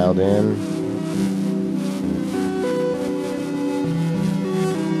those dialed in.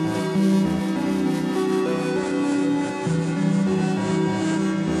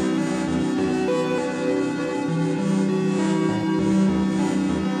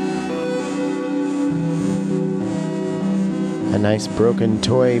 A nice broken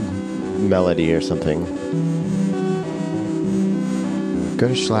toy melody or something. Go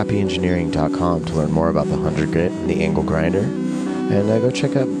to schlappyengineering.com to learn more about the 100 grit and the angle grinder, and go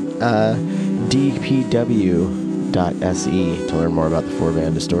check out dpw.se to learn more about the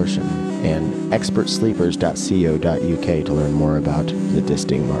 4-band distortion, and expertsleepers.co.uk to learn more about the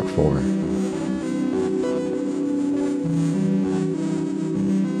Disting Mark IV.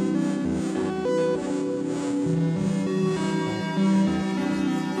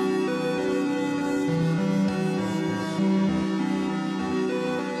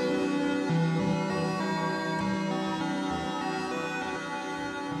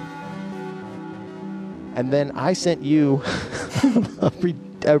 And then I sent you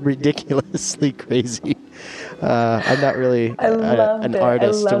a ridiculously crazy. I'm not really an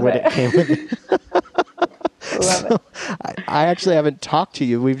artist when it came with it. Love it. I actually haven't talked to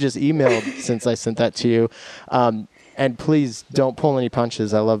you. We've just emailed since I sent that to you. And please don't pull any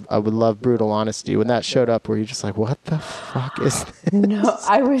punches. I would love brutal honesty. When that showed up, were you just like, what the fuck is this? No,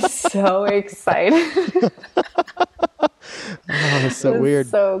 I was so excited. Oh, it's so weird.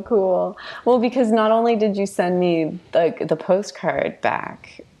 So cool. Well, because not only did you send me the postcard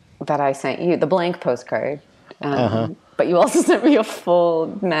back that I sent you, the blank postcard, but you also sent me a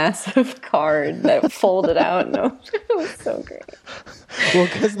full, massive card that folded out. No, it was so great. Well,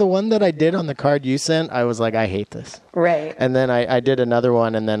 because the one that I did on the card you sent, I was like, I hate this. Right. And then I did another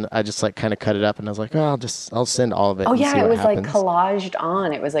one, and then I just like kind of cut it up, and I was like, oh, I'll send all of it. Oh, and yeah, see it what was happens. like collaged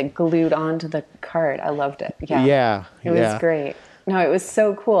on. It was like glued onto the card. I loved it. Yeah. Yeah. It was great. No, it was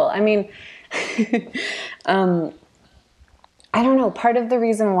so cool. I mean, I don't know. Part of the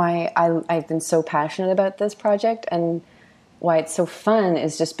reason why I've been so passionate about this project and why it's so fun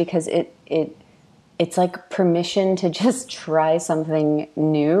is just because it's like permission to just try something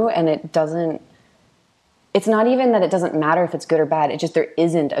new, and it's not even that it doesn't matter if it's good or bad. It just, there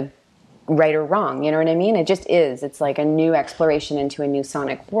isn't a right or wrong. You know what I mean? It just is. It's like a new exploration into a new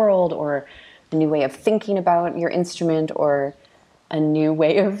sonic world, or a new way of thinking about your instrument, or a new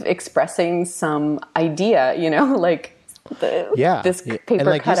way of expressing some idea, like this paper and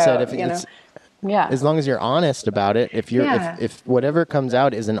like cutout, you said, yeah. As long as you're honest about it, if whatever comes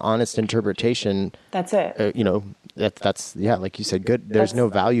out is an honest interpretation, that's it. That's like you said, good. There's no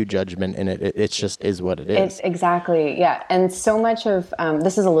value judgment in it. It just is what it is. Exactly. Yeah. And so much of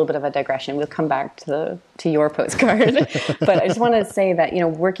this is a little bit of a digression. We'll come back to your postcard, but I just want to say that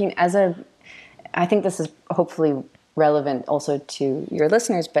working I think this is hopefully relevant also to your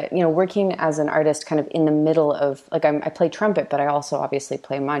listeners, but working as an artist kind of in the middle of, like, I play trumpet, but I also obviously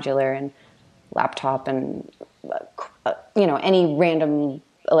play modular and laptop and any random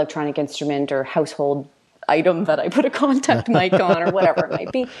electronic instrument or household item that I put a contact mic on or whatever it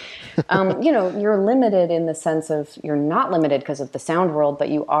might be. You're limited in the sense of, you're not limited because of the sound world, but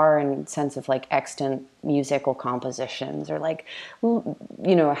you are in the sense of like extant musical compositions, or like,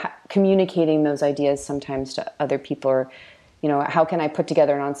 communicating those ideas sometimes to other people, or, how can I put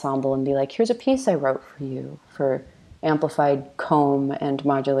together an ensemble and be like, here's a piece I wrote for you for amplified comb and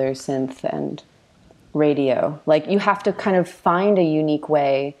modular synth and radio. Like, you have to kind of find a unique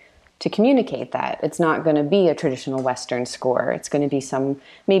way to communicate that. It's not going to be a traditional Western score. It's going to be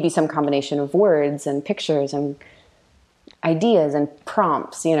maybe some combination of words and pictures and ideas and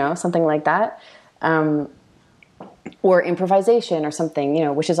prompts, something like that. Or improvisation or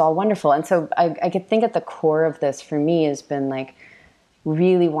something, which is all wonderful. And so I could think at the core of this for me has been like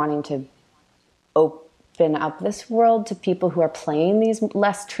really wanting to open up this world to people who are playing these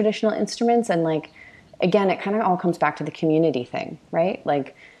less traditional instruments. And like, again, it kind of all comes back to the community thing, right?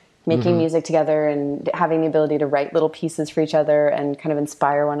 Like, making music together and having the ability to write little pieces for each other and kind of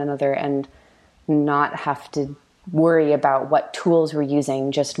inspire one another, and not have to worry about what tools we're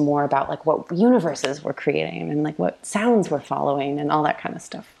using, just more about like what universes we're creating and like what sounds we're following and all that kind of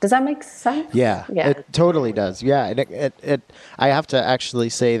stuff. Does that make sense? Yeah. It totally does. Yeah. I have to actually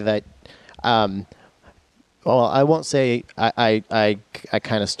say that, well, I won't say I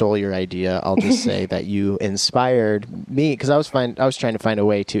kind of stole your idea. I'll just say that you inspired me, because I was trying to find a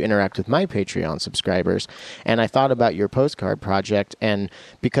way to interact with my Patreon subscribers, and I thought about your postcard project, and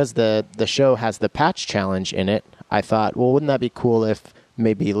because the show has the patch challenge in it, I thought, well, wouldn't that be cool if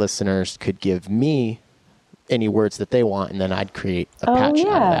maybe listeners could give me any words that they want, and then I'd create a patch out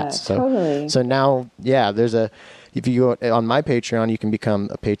of that. So, totally. So now, if you go on my Patreon, you can become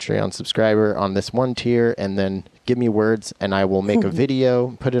a Patreon subscriber on this one tier, and then give me words, and I will make a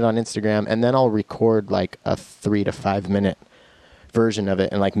video, put it on Instagram, and then I'll record like a 3 to 5 minute version of it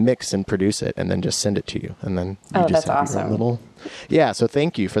and like mix and produce it, and then just send it to you. And then you just have awesome. your little... Yeah, so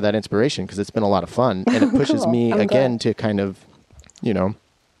thank you for that inspiration, because it's been a lot of fun, and it pushes me again to kind of,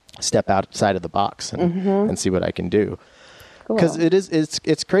 step outside of the box and see what I can do. Because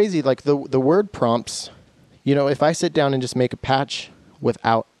it's crazy. Like the word prompts, if I sit down and just make a patch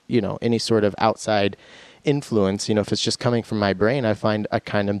without, any sort of outside influence, if it's just coming from my brain, I find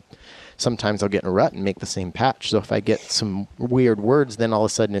sometimes I'll get in a rut and make the same patch. So if I get some weird words, then all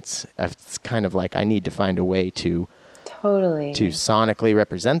of a sudden it's kind of like I need to find a way to sonically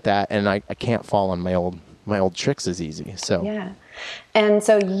represent that, and I can't fall on my old tricks as easy. So yeah. And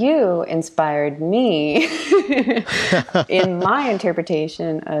so you inspired me in my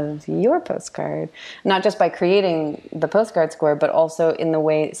interpretation of your postcard, not just by creating the postcard score, but also in the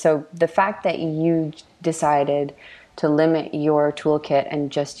way, so the fact that you decided to limit your toolkit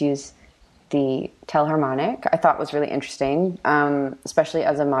and just use the Telharmonic, I thought was really interesting, especially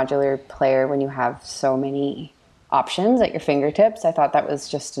as a modular player when you have so many options at your fingertips. I thought that was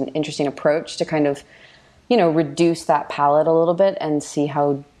just an interesting approach to kind of, reduce that palette a little bit and see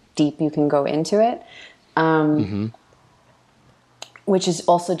how deep you can go into it. Which is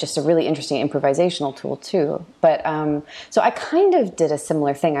also just a really interesting improvisational tool too. But so I kind of did a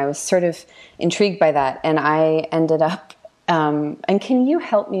similar thing. I was sort of intrigued by that, and I ended up. And can you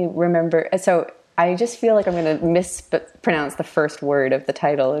help me remember? So I just feel like I'm going to mispronounce the first word of the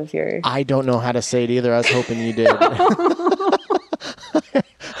title of your. I don't know how to say it either. I was hoping you did.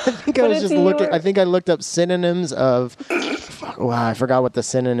 I think I looked up synonyms of. Wow, I forgot what the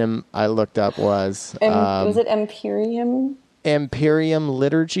synonym I looked up was. Was it Empyrean? Empyrean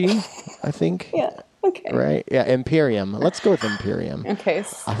liturgy, I think. Yeah. Okay. Right? Yeah, Imperium. Let's go with Imperium. Okay.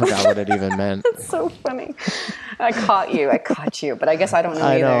 I forgot what it even meant. That's so funny. I caught you, but I guess I don't know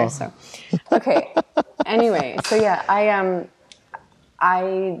either. Know. So, okay. Anyway, so yeah,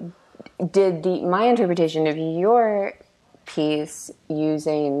 I did my interpretation of your piece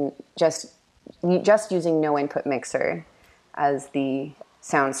using just using no input mixer as the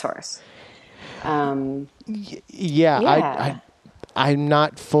sound source. Yeah. I'm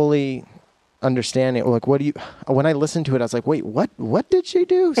not fully understanding. Like, when I listened to it, I was like, wait, what did she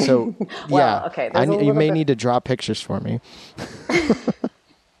do? So, well, okay. You may need to draw pictures for me.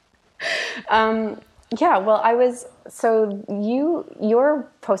 Yeah, well, your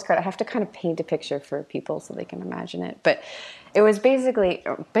postcard, I have to kind of paint a picture for people so they can imagine it. But it was basically,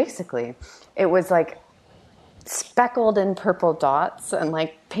 it was like speckled in purple dots and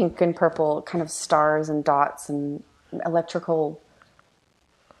like pink and purple kind of stars and dots and electrical,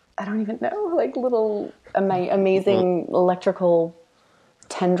 I don't even know, like little amazing electrical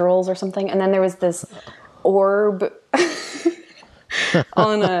tendrils or something. And then there was this orb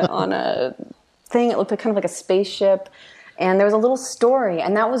on a thing. It looked kind of like a spaceship. And there was a little story.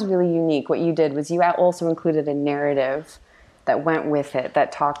 And that was really unique. What you did was you also included a narrative that went with it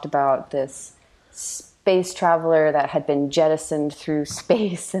that talked about this space traveler that had been jettisoned through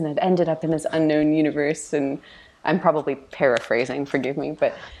space and had ended up in this unknown universe. And I'm probably paraphrasing, forgive me,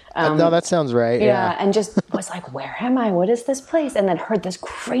 but no, that sounds right. Yeah. And just was like, where am I? What is this place? And then heard this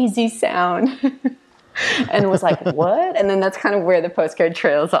crazy sound and was like, what? And then that's kind of where the postcard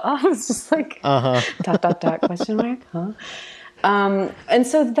trails off. It's just like, ... question mark, huh? And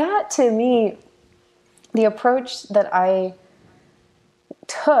so that to me, the approach that I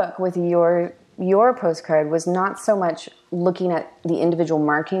took with your postcard was not so much looking at the individual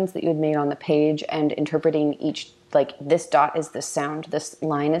markings that you had made on the page and interpreting each, like this dot is this sound, this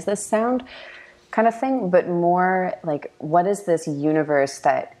line is this sound kind of thing, but more like, what is this universe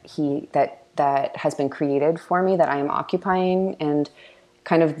that has been created for me that I am occupying, and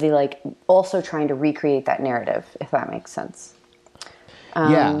kind of the like also trying to recreate that narrative, if that makes sense.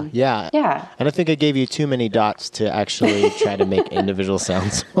 Yeah. And I think I gave you too many dots to actually try to make individual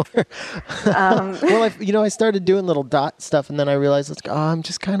sounds. I started doing little dot stuff, and then I realized, I'm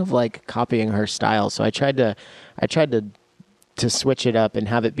just kind of like copying her style. So I tried to switch it up and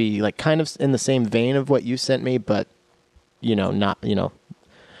have it be like kind of in the same vein of what you sent me, but not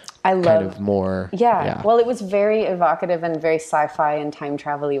I love kind of more. Yeah. Well, it was very evocative and very sci-fi and time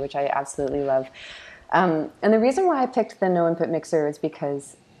travel-y, which I absolutely love. And the reason why I picked the no input mixer is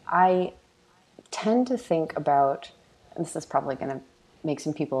because I tend to think about, and this is probably going to make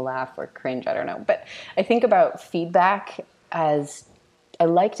some people laugh or cringe, I don't know, but I think about feedback as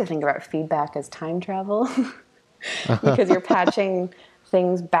time travel because you're patching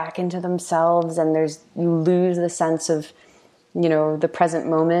things back into themselves, and you lose the sense of, the present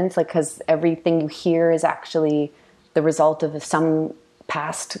moment, like, because everything you hear is actually the result of some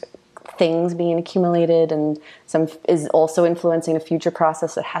past things being accumulated, and some is also influencing a future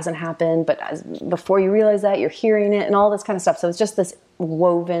process that hasn't happened, but before you realize that, you're hearing it and all this kind of stuff. So it's just this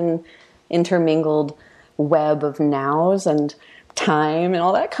woven, intermingled web of nows and time and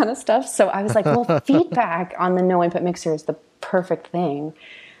all that kind of stuff. So I was like, well, feedback on the no input mixer is the perfect thing.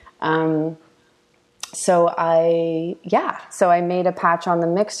 So I made a patch on the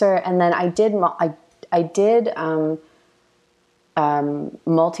mixer, and then I did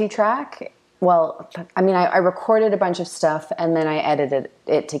multi-track. Well, I recorded a bunch of stuff, and then I edited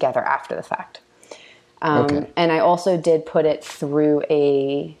it together after the fact. And I also did put it through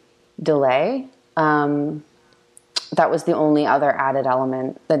a delay. that was the only other added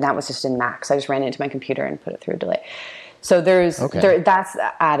element. Then that was just in Max. I just ran it into my computer and put it through a delay. So that's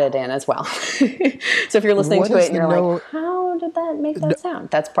added in as well. So if you're listening to it and you're like, how did that make that sound?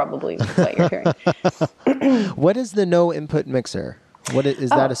 That's probably what you're hearing. What is the no input mixer?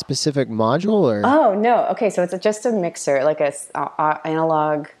 Is that a specific module or? Oh, no. Okay. So it's just a mixer, like a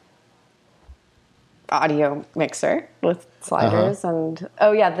analog audio mixer with sliders and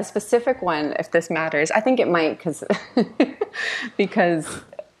the specific one, if this matters. I think it might because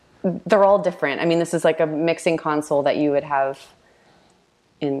they're all different. I mean, this is like a mixing console that you would have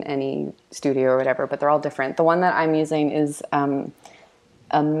in any studio or whatever, but they're all different. The one that I'm using is a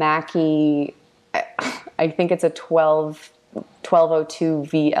Mackie, I think it's a 1202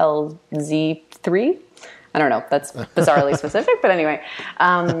 VLZ3. I don't know. That's bizarrely specific, but anyway.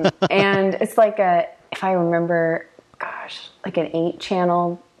 And it's like if I remember, like an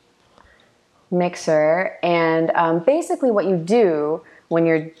 8-channel mixer. And basically what you do when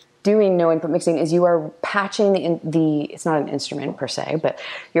you're doing no input mixing is you are patching it's not an instrument per se, but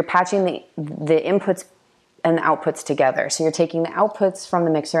you're patching the inputs and the outputs together. So you're taking the outputs from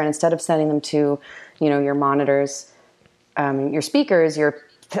the mixer, and instead of sending them to, your monitors, your speakers, you're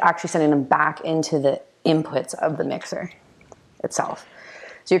actually sending them back into the inputs of the mixer itself.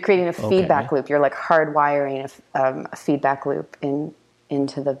 So you're creating a feedback loop. You're like hardwiring a feedback loop into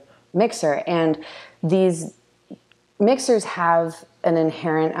the mixer. And these mixers have an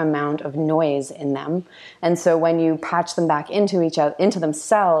inherent amount of noise in them. And so when you patch them back into each other, into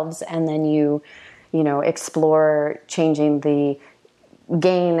themselves, and then you explore changing the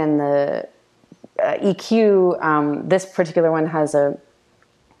gain and the EQ, this particular one has a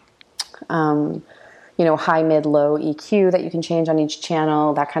high, mid, low EQ that you can change on each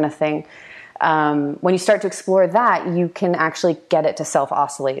channel, that kind of thing. When you start to explore that, you can actually get it to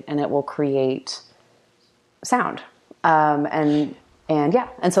self-oscillate, and it will create sound. And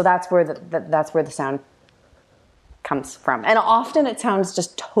so that's where the sound comes from. And often it sounds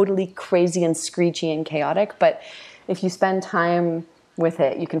just totally crazy and screechy and chaotic, but if you spend time with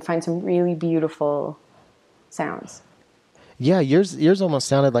it, you can find some really beautiful sounds. Yeah, yours almost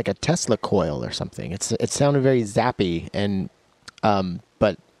sounded like a Tesla coil or something. It sounded very zappy, and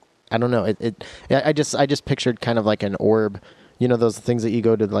but I don't know. I just pictured kind of like an orb. Those things that you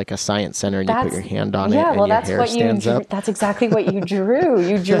go to like a science center and you put your hand on it and your hair stands up. That's exactly what you drew.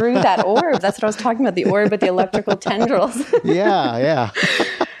 You drew that orb. That's what I was talking about, the orb with the electrical tendrils. Yeah.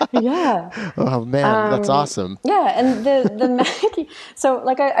 Yeah. Oh man, that's awesome. Yeah, and the Mackie. So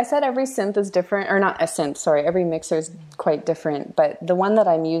like I said, every synth is different, or not a synth. Sorry, every mixer is quite different. But the one that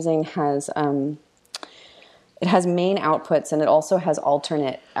I'm using has it has main outputs, and it also has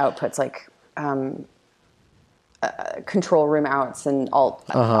alternate outputs, like control room outs and aux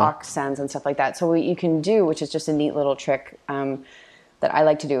sends and stuff like that. So what you can do, which is just a neat little trick that I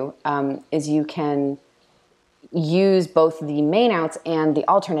like to do, is you can use both the main outs and the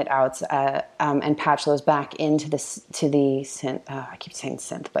alternate outs and patch those back into the synth. I keep saying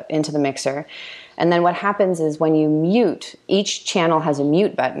synth, but into the mixer. And then what happens is when you mute, each channel has a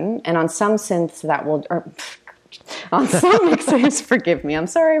mute button, and on some synths that will, on some mixers, forgive me, I'm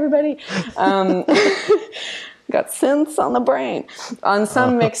sorry everybody, got synths on the brain. On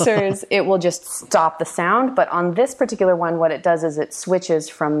some mixers, it will just stop the sound, but on this particular one, what it does is it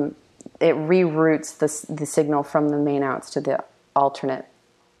reroutes the signal from the main outs to the alternate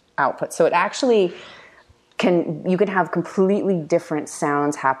output. So it actually you can have completely different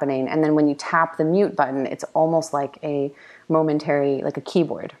sounds happening, and then when you tap the mute button, it's almost like a momentary, like a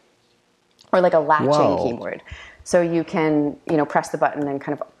keyboard, or like a latching keyboard. So you can, press the button and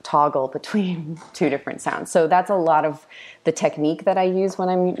kind of toggle between two different sounds. So that's a lot of the technique that I use when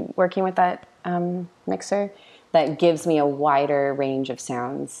I'm working with that mixer. That gives me a wider range of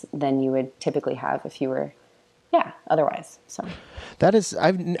sounds than you would typically have if you were, otherwise. So that is,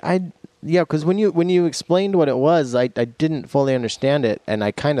 because when you explained what it was, I didn't fully understand it, and I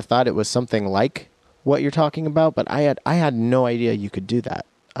kind of thought it was something like what you're talking about, but I had no idea you could do that.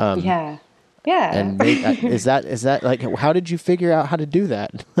 Yeah. And is that like, how did you figure out how to do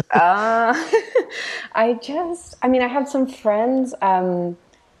that? I have some friends.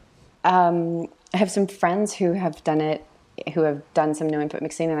 I have some friends who have done it, who have done some no input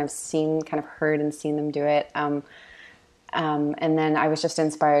mixing, and I've heard and seen them do it. And then I was just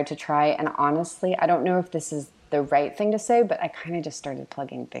inspired to try. And honestly, I don't know if this is the right thing to say, but I kind of just started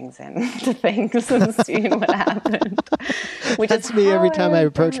plugging things into things and seeing what happened. That's me every time I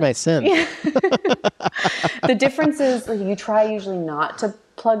approach my synth. Yeah. The difference is you try usually not to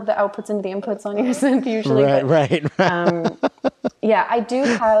plug the outputs into the inputs on your synth usually. Right. Yeah, I do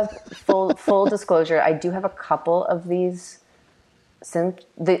have full disclosure. I do have a couple of these oh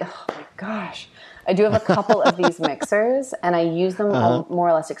my gosh. I do have a couple of these mixers, and I use them more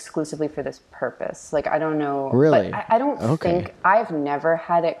or less exclusively for this purpose. Like, I don't know. Really? But I don't think, I've never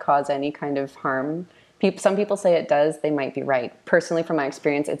had it cause any kind of harm. Some people say it does. They might be right. Personally, from my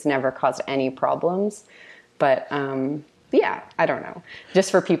experience, it's never caused any problems. But, yeah, I don't know.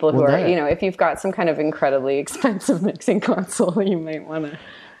 Just for people who are, if you've got some kind of incredibly expensive mixing console, you might want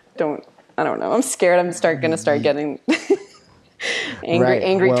to, I don't know. I'm scared I'm going to start getting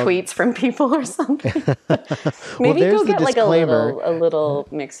angry tweets from people or something. Maybe go get like a little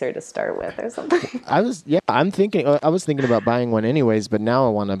mixer to start with or something. I was thinking about buying one anyways, but now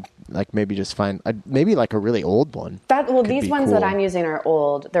I want to like maybe just find maybe like a really old one. These ones that I'm using are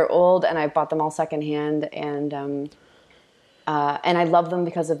old. They're old, and I bought them all secondhand, and I love them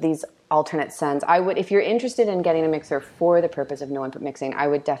because of these alternate sends. I would, if you're interested in getting a mixer for the purpose of no input mixing, I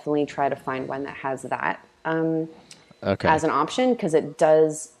would definitely try to find one that has that. As an option, because it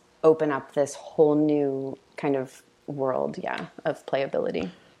does open up this whole new kind of world, of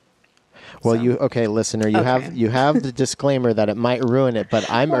playability. Well, listener, you have the disclaimer that it might ruin it, but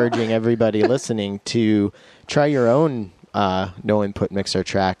I'm urging everybody listening to try your own no input mixer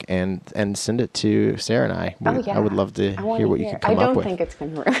track and send it to Sarah and I. I would love to hear what you can come up with. I don't think it's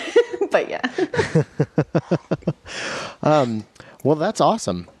going to ruin, but yeah. Well, that's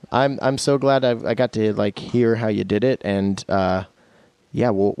awesome. I'm so glad I got to like hear how you did it, and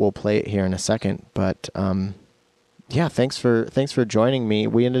we'll play it here in a second. But thanks for joining me.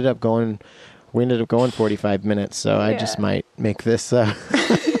 We ended up going 45 minutes, so I just might make this a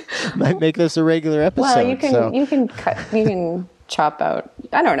regular episode. Well, you can chop out.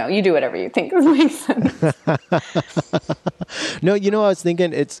 I don't know. You do whatever you think makes sense. No, I was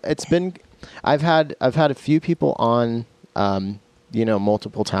thinking it's been. I've had a few people on.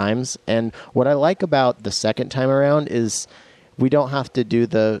 Multiple times. And what I like about the second time around is we don't have to do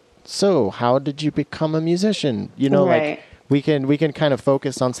so how did you become a musician? Right. Like we can kind of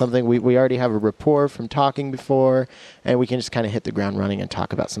focus on something. We already have a rapport from talking before, and we can just kind of hit the ground running and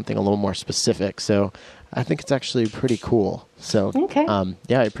talk about something a little more specific. So I think it's actually pretty cool. So, I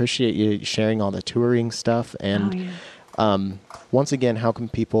appreciate you sharing all the touring stuff. And once again, how can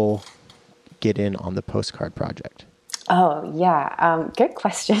people get in on the postcard project? Oh, yeah. Good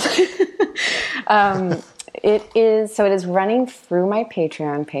question. It is running through my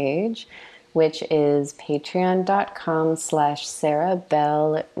Patreon page, which is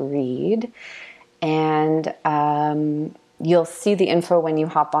patreon.com/SarahBellReid. And you'll see the info when you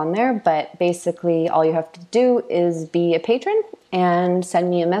hop on there. But basically, all you have to do is be a patron and send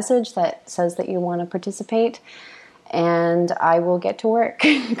me a message that says that you want to participate. And I will get to work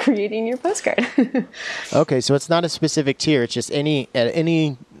creating your postcard. Okay, so it's not a specific tier; it's just at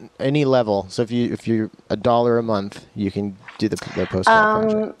any level. So if you're $1 a month, you can do the postcard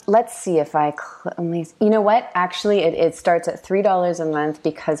project. Let's see if you know what? Actually, it starts at $3 a month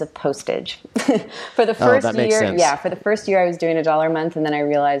because of postage. For the first that makes sense. For the first year, I was doing $1 a month, and then I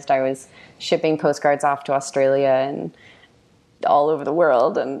realized I was shipping postcards off to Australia and all over the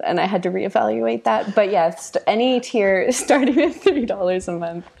world, and I had to reevaluate that. But yes, any tier starting at $3 a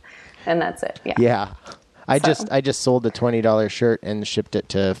month, and that's it. Yeah. I just sold a $20 shirt and shipped it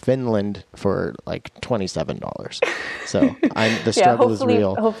to Finland for like $27. So the struggle is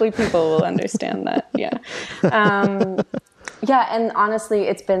real. Hopefully people will understand that. Yeah. And honestly,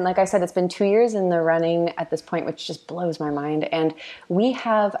 it's been, like I said, it's been 2 years in the running at this point, which just blows my mind. And we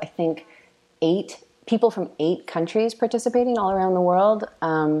have, I think, 8 people from 8 countries participating all around the world.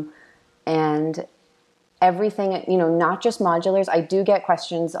 And everything, not just modulars. I do get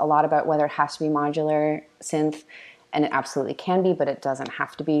questions a lot about whether it has to be modular synth, and it absolutely can be, but it doesn't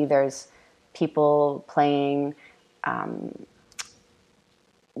have to be. There's people playing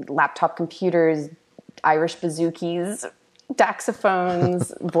laptop computers, Irish bazookies,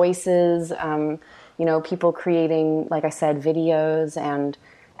 saxophones, voices, people creating, like I said, videos and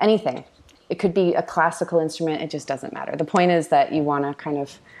anything. It could be a classical instrument. It just doesn't matter. The point is that you want to kind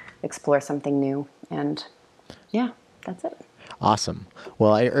of explore something new. And yeah, that's it. Awesome.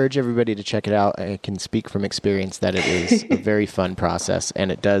 Well, I urge everybody to check it out. I can speak from experience that it is a very fun process, and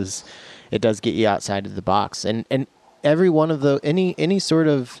it does get you outside of the box. And every one of any sort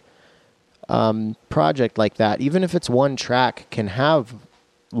of project like that, even if it's one track, can have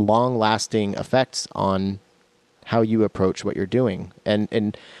long-lasting effects on how you approach what you're doing.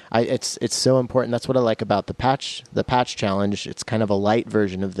 And it's so important. That's what I like about the patch challenge. It's kind of a light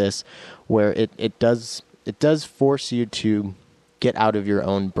version of this, where it does force you to get out of your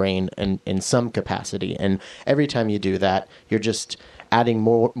own brain in some capacity. And every time you do that, you're just adding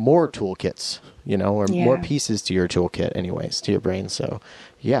more toolkits, or more pieces to your toolkit anyways, to your brain. So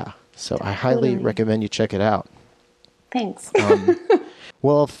yeah. So I highly recommend you check it out. Thanks.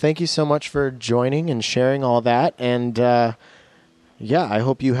 Well, thank you so much for joining and sharing all that. And I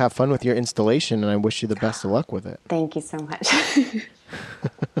hope you have fun with your installation, and I wish you the best of luck with it. Thank you so much.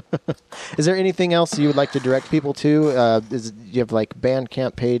 Is there anything else you would like to direct people to? Do you have like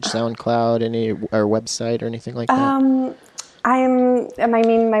Bandcamp page, SoundCloud, or website or anything like that? My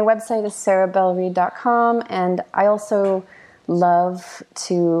website is sarahbellreed.com, and I also love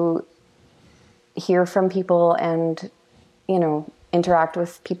to hear from people and, interact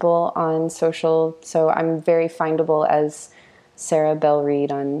with people on social. So I'm very findable as Sarah Bell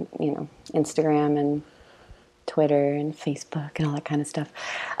Reed on, Instagram and Twitter and Facebook and all that kind of stuff.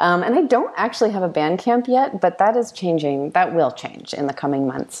 And I don't actually have a Bandcamp yet, but that is changing. That will change in the coming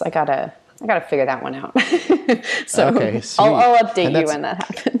months. I gotta figure that one out. So okay, I'll update you when that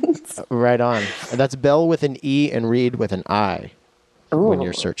happens. Right on. And that's Bell with an E and Reed with an I. Ooh, when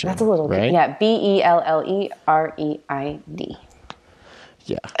you're searching. That's a little right? Bit. Yeah, BELLEREID.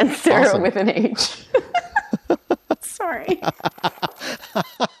 Yeah. And Sarah awesome. with an H. Sorry.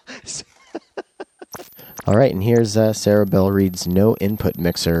 All right, and here's Sarah Bell Reed's no input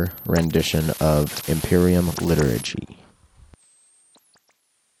mixer rendition of Imperium Liturgy.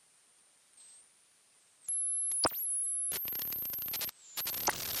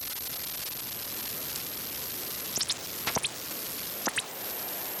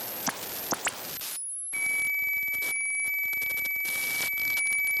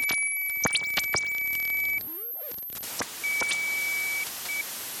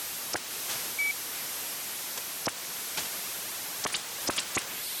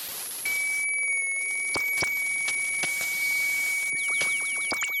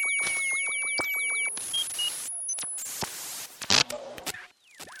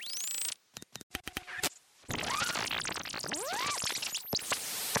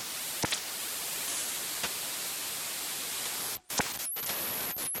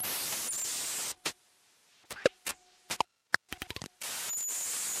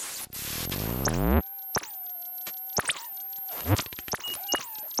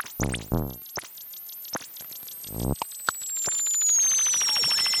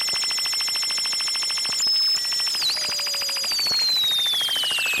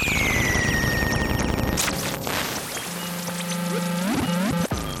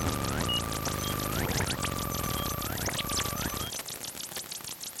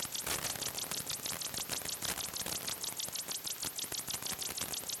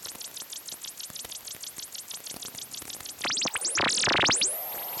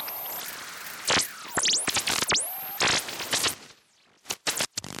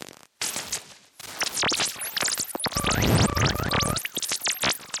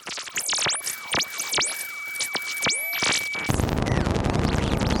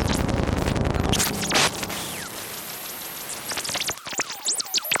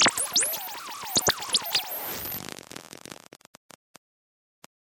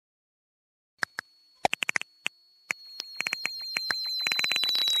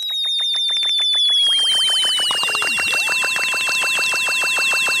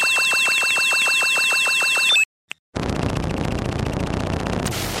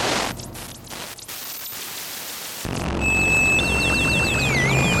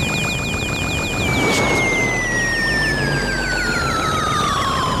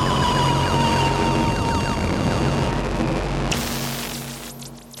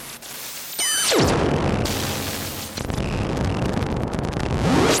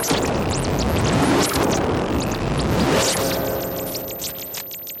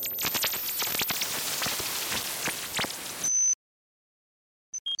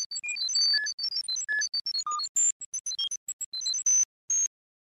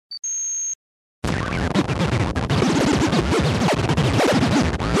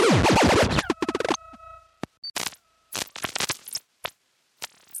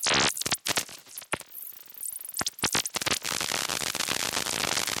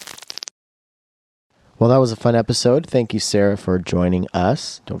 Well, that was a fun episode. Thank you, Sarah, for joining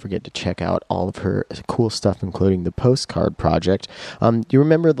us. Don't forget to check out all of her cool stuff, including the postcard project. You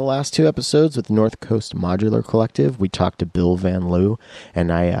remember the last two episodes with North Coast Modular Collective? We talked to Bill Van Loo,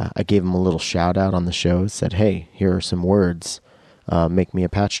 and I gave him a little shout out on the show. Said, hey, here are some words. Make me a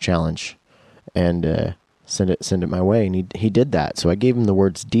patch challenge. And send it my way. And he did that. So I gave him the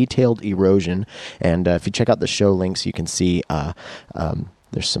words detailed erosion. And if you check out the show links, you can see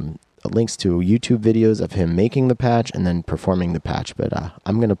there's some links to YouTube videos of him making the patch and then performing the patch. But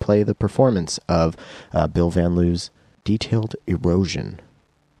I'm going to play the performance of Bill Van Loo's Detailed Erosion.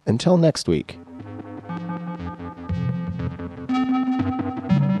 Until next week.